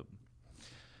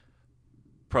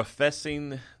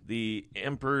professing the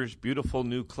emperor's beautiful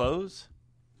new clothes,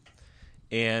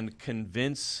 and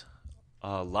convince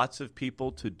lots of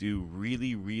people to do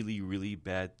really, really, really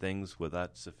bad things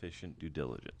without sufficient due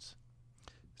diligence.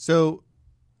 So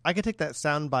I could take that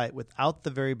soundbite without the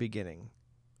very beginning,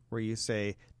 where you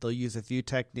say they'll use a few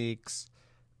techniques,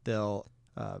 they'll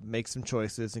make some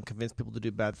choices and convince people to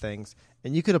do bad things.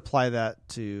 And you could apply that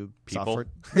to People. software.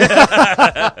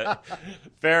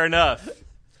 Fair enough.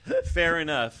 Fair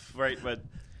enough. Right,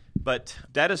 but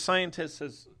data science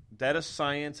has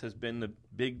been the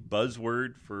big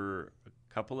buzzword for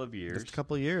a couple of years. Just a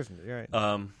couple of years, you're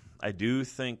right. I do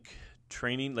think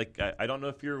training, like I don't know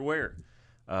if you're aware,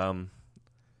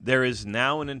 there is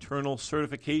now an internal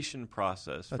certification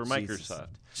process for Microsoft.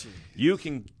 You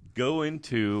can go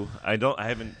into I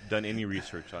haven't done any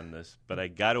research on this, but I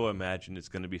got to imagine it's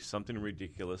going to be something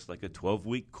ridiculous like a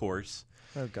 12-week course.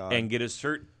 Oh God! And get a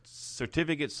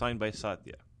certificate signed by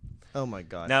Satya. Oh my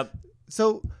God! Now,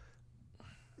 so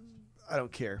I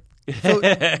don't care. So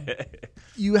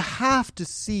you have to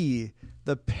see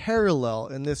the parallel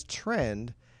in this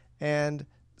trend and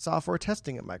software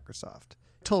testing at Microsoft.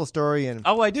 I told a story in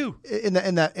I do in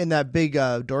that big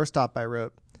doorstop I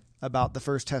wrote about the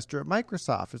first tester at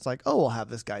Microsoft. It's like, oh, we'll have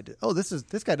this guy do. Oh, this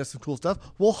guy does some cool stuff.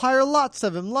 We'll hire lots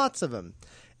of him.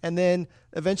 And then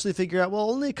eventually figure out, well,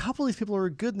 only a couple of these people are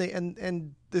good,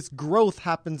 and this growth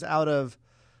happens out of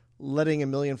letting a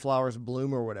million flowers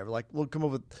bloom or whatever. Like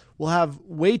we'll have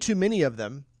way too many of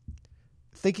them,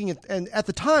 and at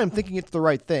the time thinking it's the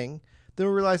right thing. Then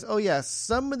we realize, oh yeah,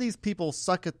 some of these people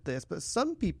suck at this, but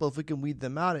some people, if we can weed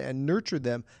them out and nurture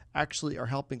them, actually are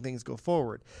helping things go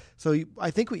forward. So I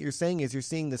think what you're saying is you're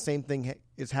seeing the same thing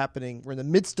is happening. We're in the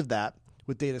midst of that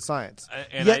with data science.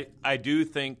 And I do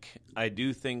think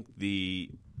the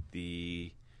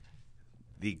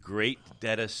great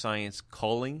data science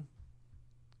culling,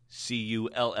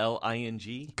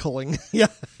 culling, culling, yeah,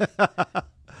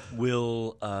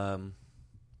 will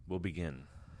begin.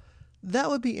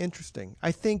 That would be interesting.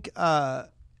 I think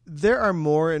there are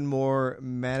more and more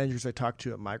managers I talk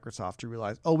to at Microsoft who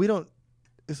realize, oh, we don't.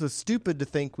 This is stupid to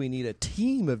think we need a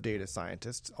team of data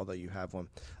scientists, although you have one,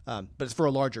 but it's for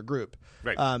a larger group.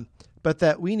 Right. But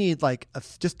that we need like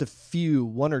just a few,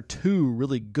 one or two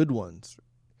really good ones.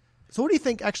 So what do you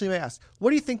think, actually may I ask,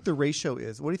 what do you think the ratio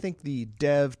is? What do you think the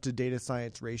dev to data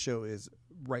science ratio is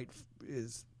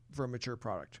for a mature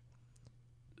product?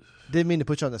 Didn't mean to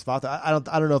put you on the spot. I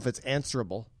don't know if it's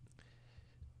answerable.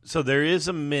 So there is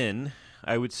a min.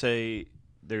 I would say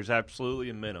there's absolutely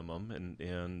a minimum,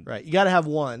 and right. You got to have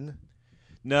one.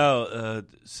 No,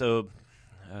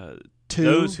 two.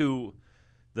 Those who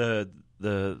the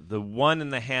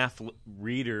 1.5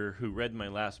 reader who read my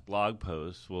last blog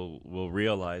post will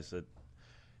realize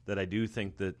that I do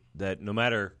think that no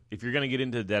matter if you're going to get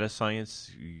into data science,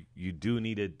 you do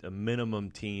need a minimum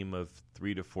team of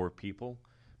 3 to 4 people.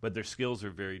 But their skills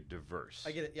are very diverse.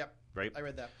 I get it. Yep. Right. I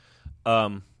read that.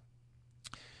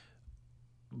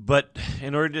 But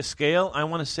in order to scale, I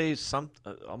want to say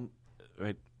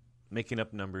right, making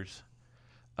up numbers,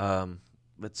 but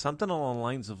something along the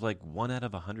lines of like 1 out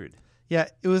of 100. Yeah,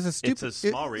 it was It's a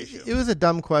small ratio. It was a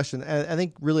dumb question, and I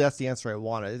think really that's the answer I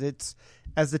wanted. It's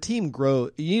as the team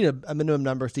grows, you need a minimum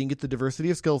number so you can get the diversity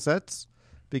of skill sets.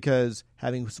 Because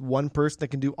having one person that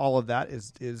can do all of that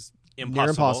is near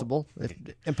impossible.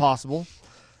 Impossible.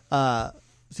 So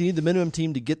you need the minimum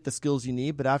team to get the skills you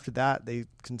need, but after that, they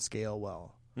can scale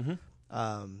well.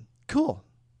 Mm-hmm. Cool.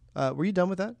 Were you done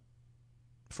with that?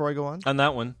 Before I go on? On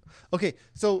that one. Okay,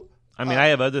 so... I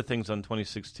have other things on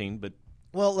 2016, but...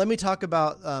 Well, let me talk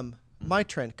about my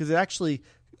trend, because it actually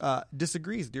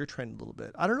disagrees with your trend a little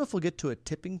bit. I don't know if we'll get to a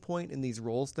tipping point in these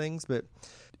roles things, but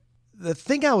the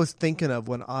thing I was thinking of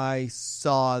when I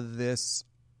saw this...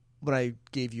 When I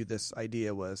gave you this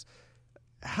idea was,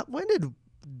 when did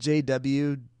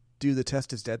JW do the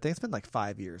test is dead thing? It's been like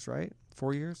 5 years, right?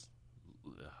 4 years?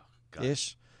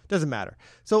 Ish. Doesn't matter.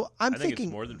 So I think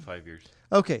it's more than 5 years.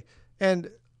 Okay.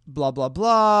 And blah, blah,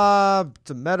 blah.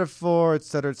 It's a metaphor, et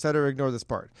cetera, et cetera. Ignore this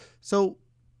part. So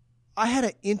I had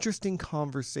an interesting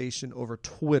conversation over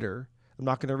Twitter. I'm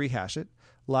not going to rehash it.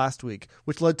 Last week,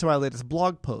 which led to my latest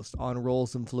blog post on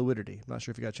roles and fluidity. I'm not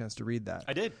sure if you got a chance to read that.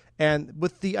 I did. And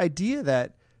with the idea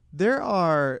that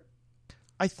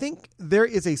I think there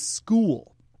is a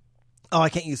school. Oh, I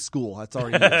can't use school. That's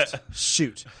already used.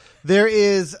 Shoot. There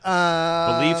is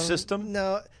belief system?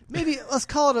 No, maybe let's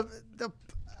call it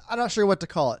I'm not sure what to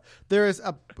call it. There is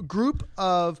a group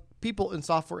of people in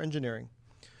software engineering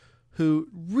who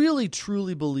really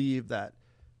truly believe that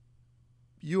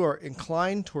you are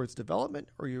inclined towards development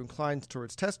or you're inclined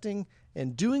towards testing,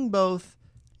 and doing both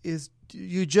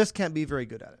you just can't be very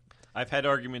good at it. I've had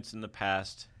arguments in the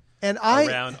past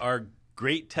around are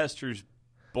great testers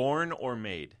born or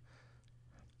made?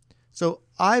 So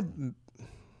and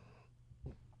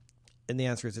the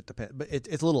answer is it depends, but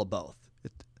it's a little of both.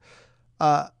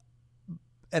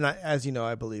 And as you know,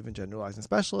 I believe in generalizing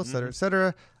specialists, et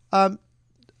cetera, et cetera.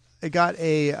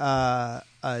 a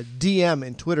DM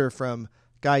in Twitter from a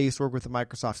guy I used to work with at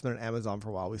Microsoft. He's been at Amazon for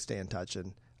a while. We stay in touch,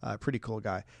 and pretty cool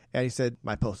guy. And he said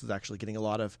my post was actually getting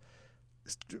it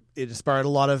inspired a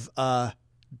lot of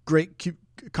great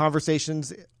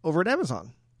conversations over at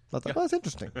Amazon. I thought, well, that's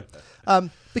interesting.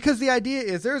 Because the idea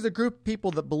is there's a group of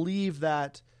people that believe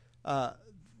that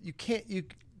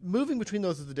moving between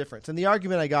those is the difference. And the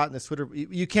argument I got in this Twitter,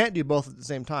 you can't do both at the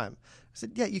same time. I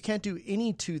said, yeah, you can't do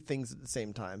any two things at the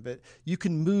same time, but you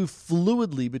can move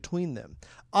fluidly between them.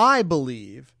 I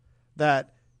believe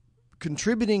that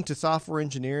contributing to software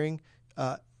engineering,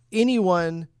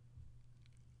 anyone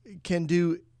can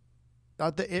do.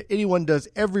 Not that anyone does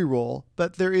every role,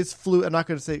 but there is I'm not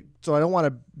going to say, so I don't want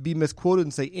to be misquoted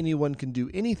and say anyone can do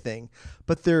anything,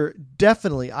 but there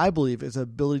definitely, I believe, is an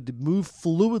ability to move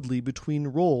fluidly between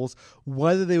roles,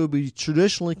 whether they would be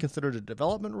traditionally considered a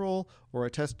development role or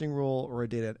a testing role or a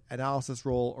data analysis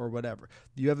role or whatever.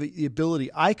 You have the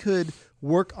ability. I could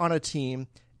work on a team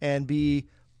and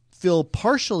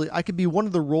I could be one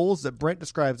of the roles that Brent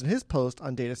describes in his post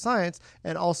on data science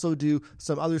and also do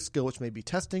some other skill, which may be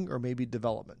testing or maybe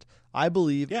development. I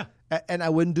believe, and I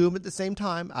wouldn't do them at the same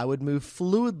time. I would move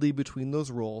fluidly between those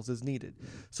roles as needed.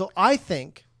 So I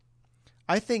think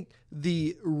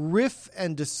the riff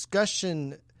and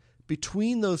discussion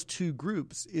between those two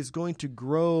groups is going to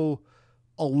grow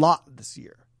a lot this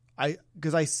year.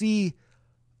 Because I see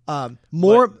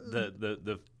more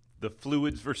the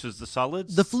fluids versus the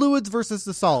solids? The fluids versus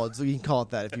the solids. So you can call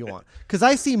it that if you want. Because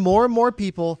I see more and more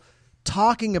people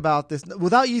talking about this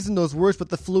without using those words, but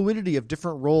the fluidity of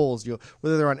different roles,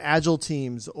 whether they're on agile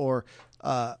teams or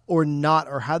not,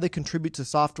 or how they contribute to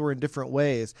software in different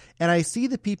ways. And I see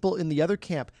the people in the other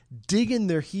camp digging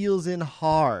their heels in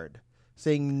hard,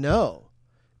 saying, no,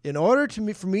 in order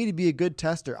for me to be a good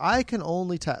tester, I can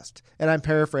only test. And I'm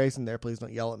paraphrasing there. Please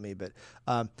don't yell at me. But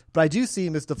I do see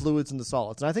them as the fluids and the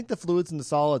solids. And I think the fluids and the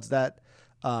solids, that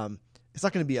it's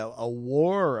not going to be a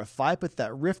war or a fight, but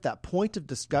that rift, that point of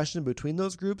discussion between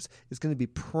those groups is going to be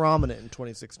prominent in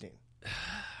 2016.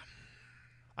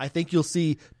 I think you'll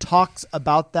see talks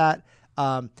about that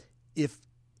if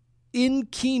in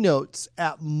keynotes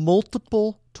at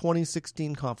multiple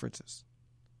 2016 conferences.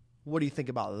 What do you think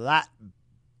about that?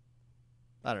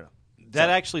 I don't know. That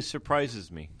actually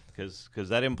surprises me because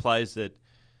that implies that.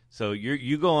 So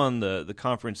you go on the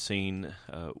conference scene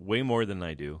way more than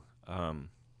I do,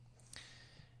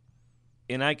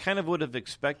 and I kind of would have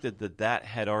expected that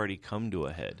had already come to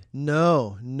a head.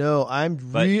 No,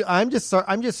 I'm just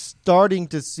starting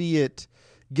to see it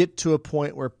get to a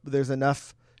point where there's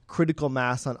enough critical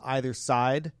mass on either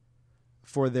side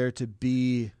for there to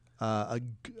be a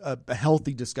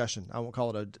healthy discussion. I won't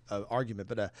call it an argument,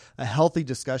 but a healthy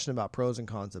discussion about pros and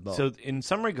cons of both. So in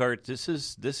some regards, this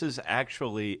is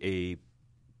actually a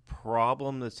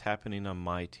problem that's happening on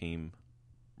my team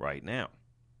right now.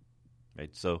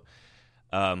 Right. So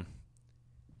I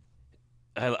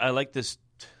like this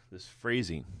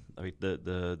phrasing. Right?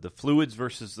 The fluids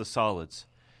versus the solids.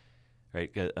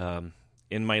 Right.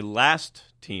 In my last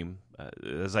team,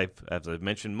 as I've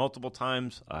mentioned multiple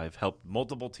times, I've helped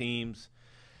multiple teams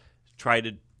try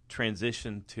to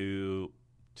transition to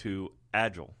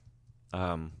Agile,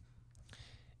 and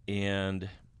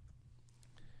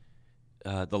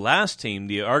the last team,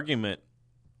 the argument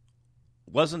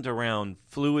wasn't around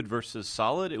fluid versus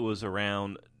solid; it was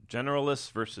around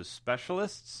generalists versus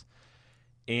specialists,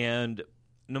 and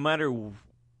no matter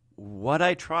what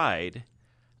I tried,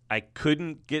 I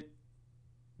couldn't get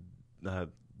the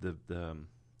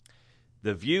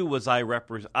view was I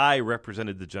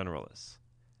represented the generalists,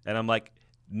 and I'm like,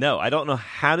 no, I don't know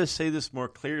how to say this more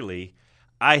clearly.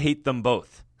 I hate them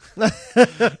both.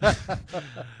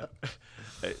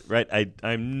 Right?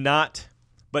 I'm not,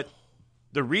 but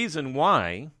the reason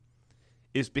why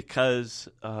is because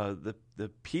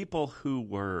the people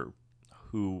who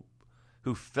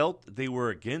felt they were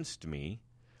against me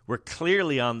were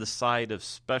clearly on the side of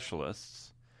specialists.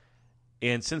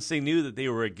 And since they knew that they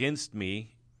were against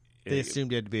me, they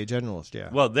assumed you had to be a generalist, yeah.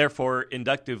 Well, therefore,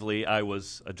 inductively, I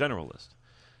was a generalist.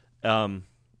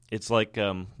 It's like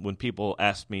when people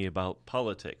ask me about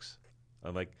politics.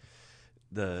 I'm like,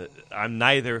 I'm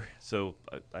neither. So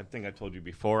I think I told you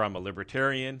before, I'm a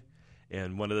libertarian.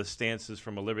 And one of the stances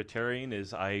from a libertarian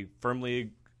is I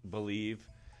firmly believe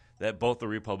that both the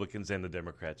Republicans and the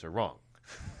Democrats are wrong.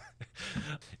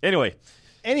 Anyway.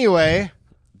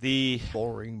 The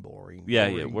boring.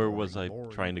 Yeah. Where was I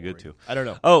trying to get to? I don't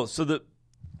know. Oh, so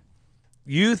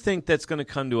you think that's going to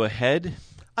come to a head?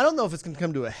 I don't know if it's going to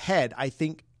come to a head. I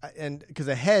think, and because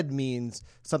a head means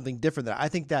something different. I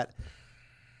think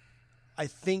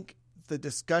the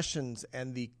discussions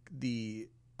and the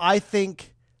I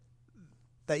think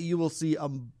that you will see a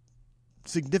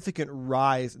significant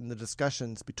rise in the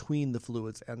discussions between the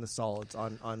fluids and the solids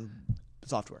on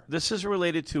software. This is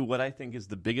related to what I think is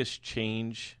the biggest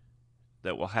change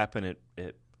that will happen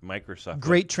at Microsoft.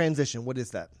 Great transition. What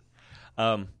is that?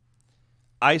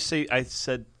 I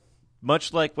said,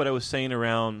 much like what I was saying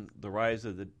around the rise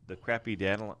of the crappy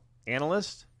data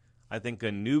analyst, I think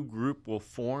a new group will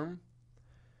form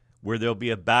where there'll be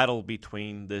a battle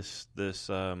between this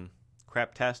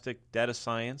craptastic data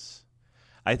science.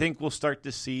 I think we'll start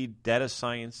to see data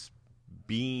science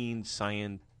being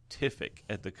scientific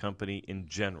at the company in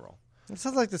general. It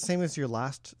sounds like the same as your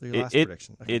last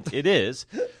prediction. It is.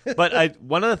 But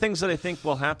one of the things that I think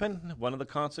will happen, one of the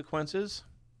consequences,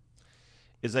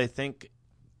 is I think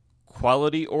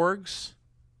quality orgs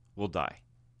will die.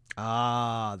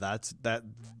 That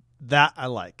I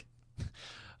like.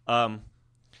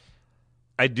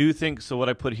 I do think, so what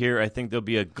I put here, I think there'll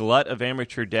be a glut of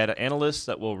amateur data analysts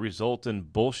that will result in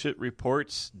bullshit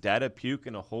reports, data puke,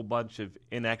 and a whole bunch of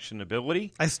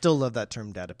inactionability. I still love that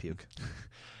term, data puke.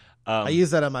 I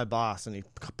use that on my boss, and he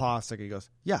paused, he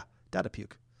goes, yeah, data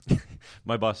puke.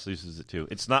 My boss uses it too.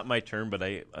 It's not my term, but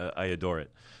I adore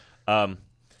it. And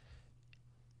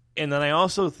then I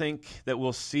also think that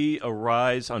we'll see a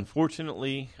rise,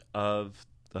 unfortunately, of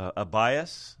a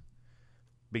bias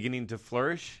beginning to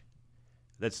flourish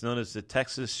that's known as the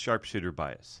Texas sharpshooter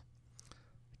bias.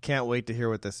 Can't wait to hear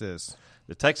what this is.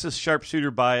 The Texas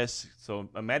sharpshooter bias, so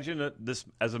imagine this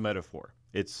as a metaphor.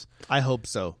 I hope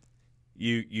so.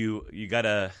 You got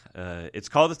it's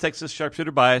called the Texas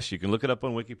sharpshooter bias. You can look it up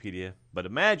on Wikipedia. But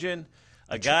imagine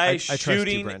a guy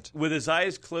shooting with his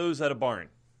eyes closed at a barn.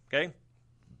 Okay?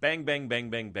 Bang, bang,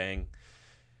 bang, bang, bang.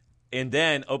 And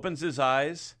then opens his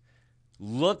eyes,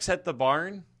 looks at the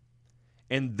barn,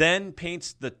 and then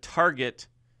paints the target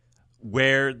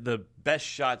where the best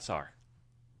shots are.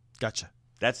 Gotcha.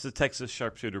 That's the Texas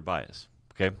sharpshooter bias.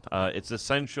 Okay? It's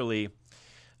essentially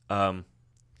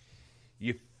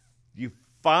you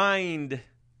find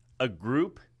a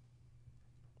group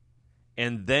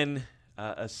and then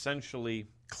essentially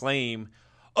claim,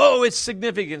 oh, it's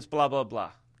significance, blah, blah,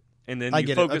 blah. And then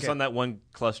you focus on that one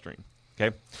clustering.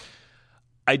 Okay.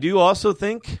 I do also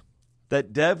think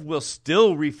that dev will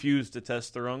still refuse to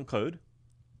test their own code.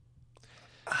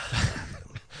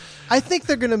 I think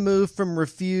they're going to move from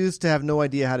refuse to have no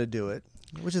idea how to do it,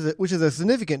 which is a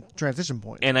significant transition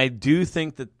point. And I do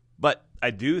think the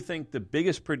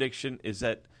biggest prediction is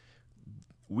that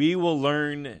we will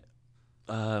learn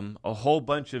a whole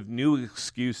bunch of new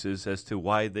excuses as to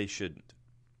why they shouldn't.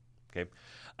 Okay.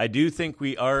 I do think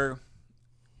we are.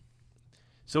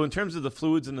 So in terms of the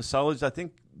fluids and the solids, I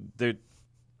think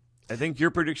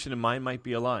your prediction and mine might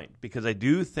be aligned, because I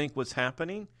do think what's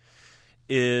happening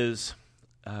is,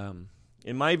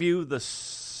 in my view, the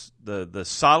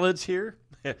solids here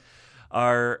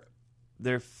are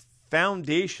their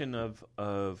foundation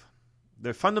of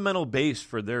their fundamental base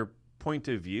for their point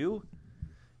of view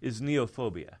is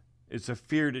neophobia. It's a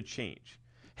fear to change.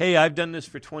 Hey, I've done this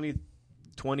for 20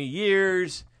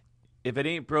 years. If it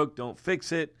ain't broke, don't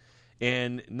fix it.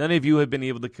 And none of you have been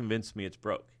able to convince me it's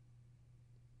broke.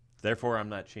 Therefore, I'm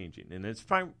not changing. And it's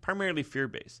primarily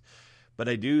fear-based. But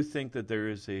I do think that there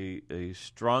is a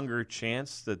stronger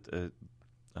chance that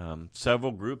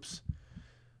several groups,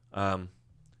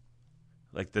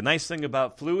 like the nice thing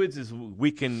about fluids is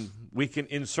we can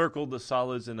encircle the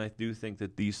solids, and I do think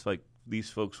that these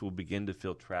folks will begin to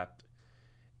feel trapped,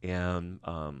 and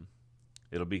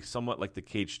it'll be somewhat like the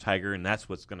caged tiger, and that's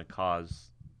what's going to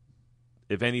cause,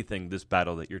 if anything, this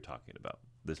battle that you're talking about,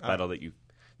 this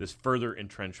further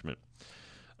entrenchment.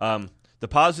 The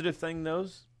positive thing,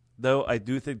 though, I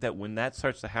do think that when that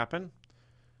starts to happen,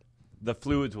 the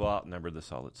fluids will outnumber the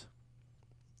solids.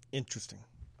 Interesting.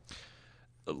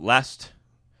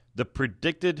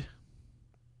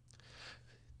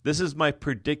 This is my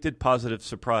predicted positive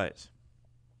surprise.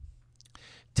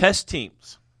 Test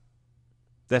teams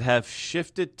that have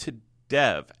shifted to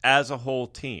dev as a whole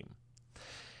team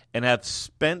and have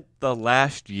spent the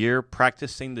last year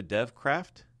practicing the dev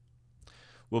craft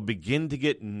will begin to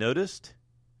get noticed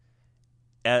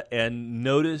and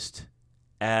noticed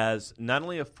as not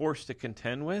only a force to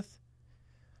contend with,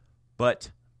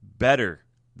 but better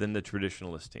than the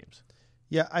traditionalist teams.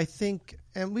 Yeah, I think,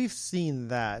 and we've seen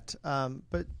that,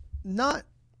 but not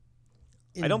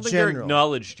in general. I don't think they're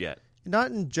acknowledged yet.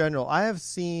 Not in general. I have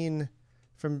seen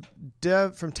from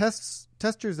testers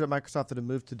at Microsoft that have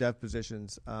moved to dev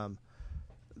positions,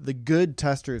 the good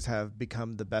testers have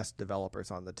become the best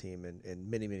developers on the team in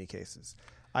many, many cases.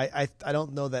 I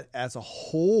don't know that as a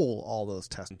whole all those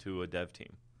testers into a dev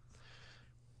team.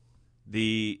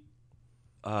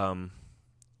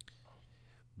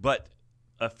 But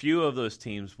a few of those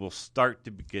teams will start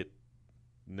to get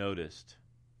noticed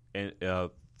and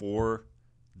for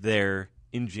their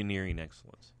engineering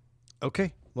excellence.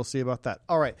 Okay, we'll see about that.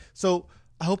 All right, so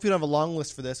I hope you don't have a long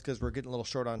list for this because we're getting a little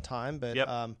short on time. But Yep.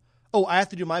 I have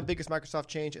to do my biggest Microsoft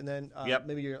change, and then Yep.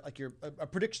 maybe a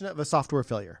prediction of a software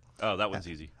failure. Oh, that one's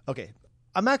easy. Okay,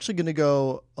 I'm actually going to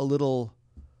go a little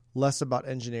less about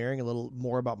engineering, a little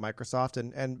more about Microsoft.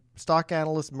 And stock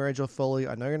analyst Mary Jo Foley,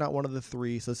 I know you're not one of the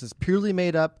three, so this is purely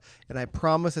made up, and I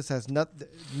promise this has nothing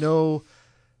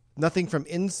from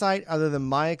insight other than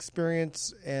my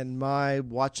experience and my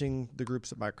watching the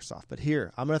groups at Microsoft. But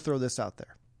here, I'm going to throw this out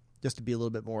there just to be a little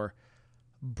bit more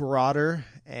broader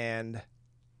and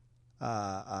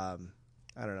I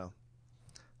don't know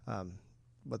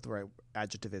what the right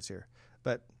adjective is here.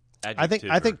 But I think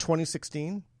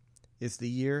 2016 is the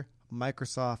year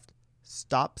Microsoft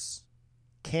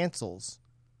cancels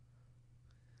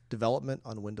development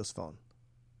on Windows Phone.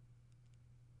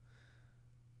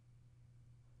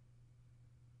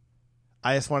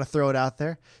 I just want to throw it out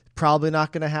there. Probably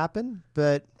not going to happen,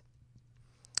 but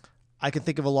I can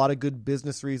think of a lot of good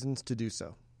business reasons to do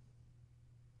so.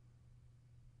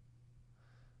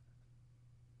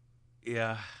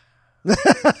 Yeah.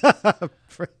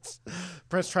 Prince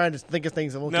trying to think of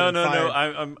things that won't No. get him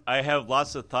fired. I have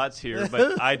lots of thoughts here,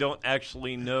 but I don't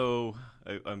actually know.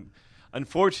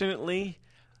 Unfortunately,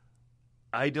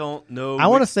 I don't know. I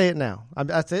want to say it now.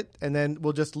 That's it, and then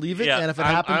we'll just leave it. Yeah, and if it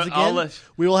happens I'll again,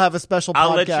 we will have a special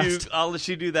podcast. I'll let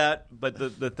you do that. But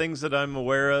the things that I'm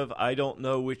aware of, I don't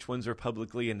know which ones are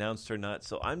publicly announced or not.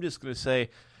 So I'm just going to say,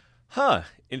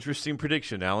 interesting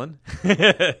prediction, Alan.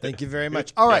 Thank you very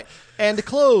much. All right, and to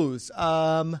close,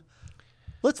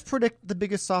 let's predict the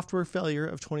biggest software failure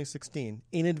of 2016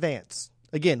 in advance.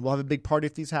 Again, we'll have a big party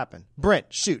if these happen. Brent,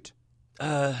 shoot.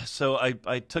 So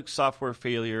I took software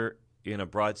failure in a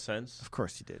broad sense. Of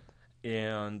course you did.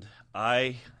 And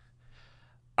I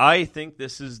think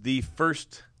this is the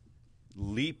first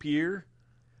leap year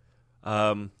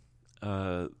of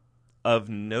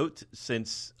note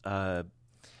since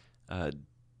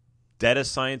data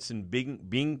science and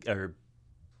bean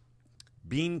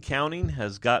counting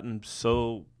has gotten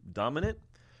so dominant,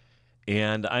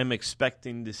 and I'm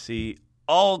expecting to see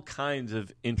all kinds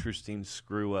of interesting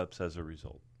screw ups as a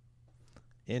result.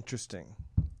 Interesting.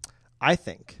 I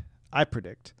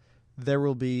predict there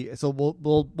will be. So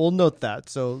we'll note that.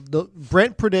 So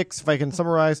Brent predicts, if I can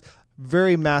summarize,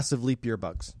 very massive leap year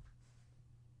bugs.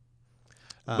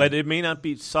 But it may not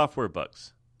be software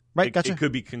bugs. Right, gotcha. It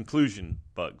could be conclusion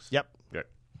bugs. Yep. Yeah.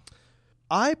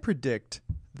 I predict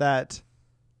that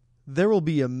there will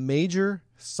be a major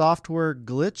software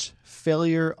glitch,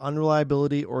 failure,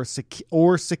 unreliability, or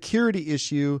security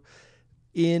issue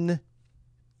in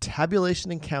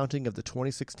tabulation and counting of the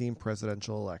 2016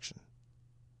 presidential election.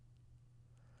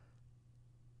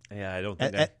 Yeah, I don't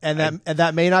think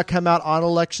that may not come out on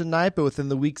election night, but within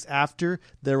the weeks after,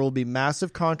 there will be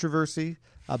massive controversy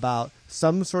about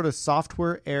some sort of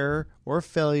software error or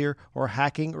failure or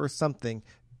hacking or something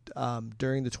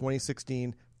during the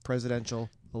 2016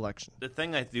 presidential election. The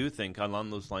thing I do think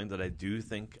along those lines that I do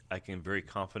think I can very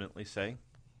confidently say,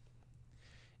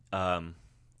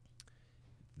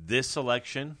 this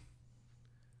election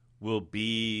will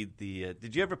be the.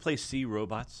 Did you ever play C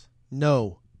Robots?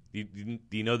 No. Do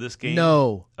you know this game?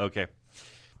 No. Okay.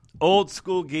 Old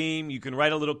school game. You can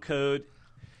write a little code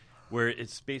where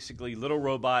it's basically little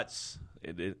robots.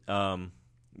 You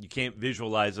can't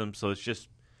visualize them, so it's just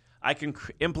I can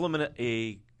implement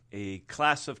a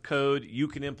class of code. You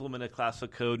can implement a class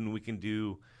of code, and we can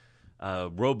do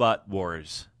robot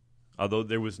wars. Although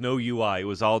there was no UI, it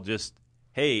was all just,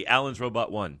 hey, Alan's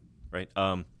Robot 1, right?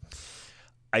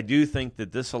 I do think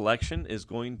that this election is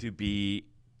going to be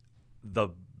the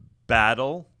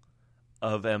battle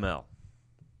of ML,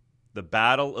 the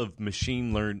battle of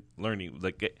machine learning.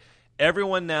 Like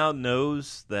everyone now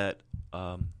knows that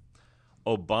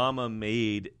Obama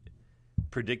made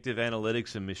predictive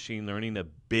analytics and machine learning a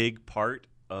big part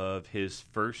of his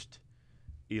first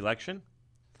election,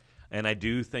 and I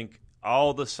do think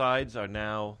all the sides are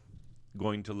now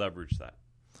going to leverage that.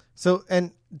 So,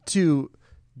 and to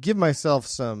give myself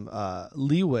some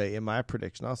leeway in my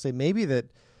prediction, I'll say maybe that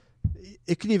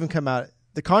it could even come out,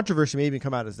 the controversy may even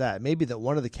come out as that. Maybe that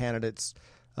one of the candidates,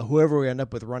 whoever we end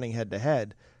up with running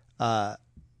head-to-head,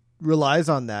 relies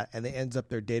on that, and it ends up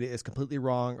their data is completely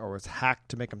wrong or was hacked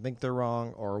to make them think they're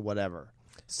wrong or whatever.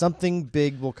 Something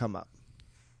big will come up.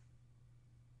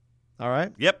 All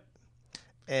right. Yep.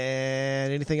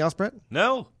 And anything else, Brett?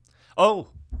 No. Oh,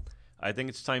 I think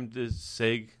it's time to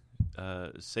say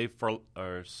for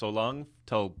or so long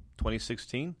till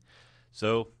 2016.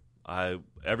 So,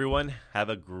 everyone have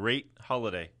a great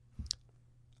holiday.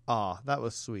 Aw, that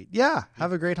was sweet. Yeah,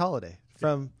 have a great holiday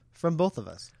from both of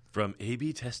us. From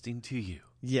A/B testing to you.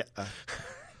 Yeah.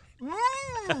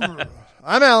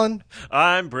 I'm Alan.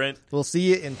 I'm Brent. We'll see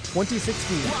you in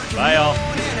 2016. Bye, all.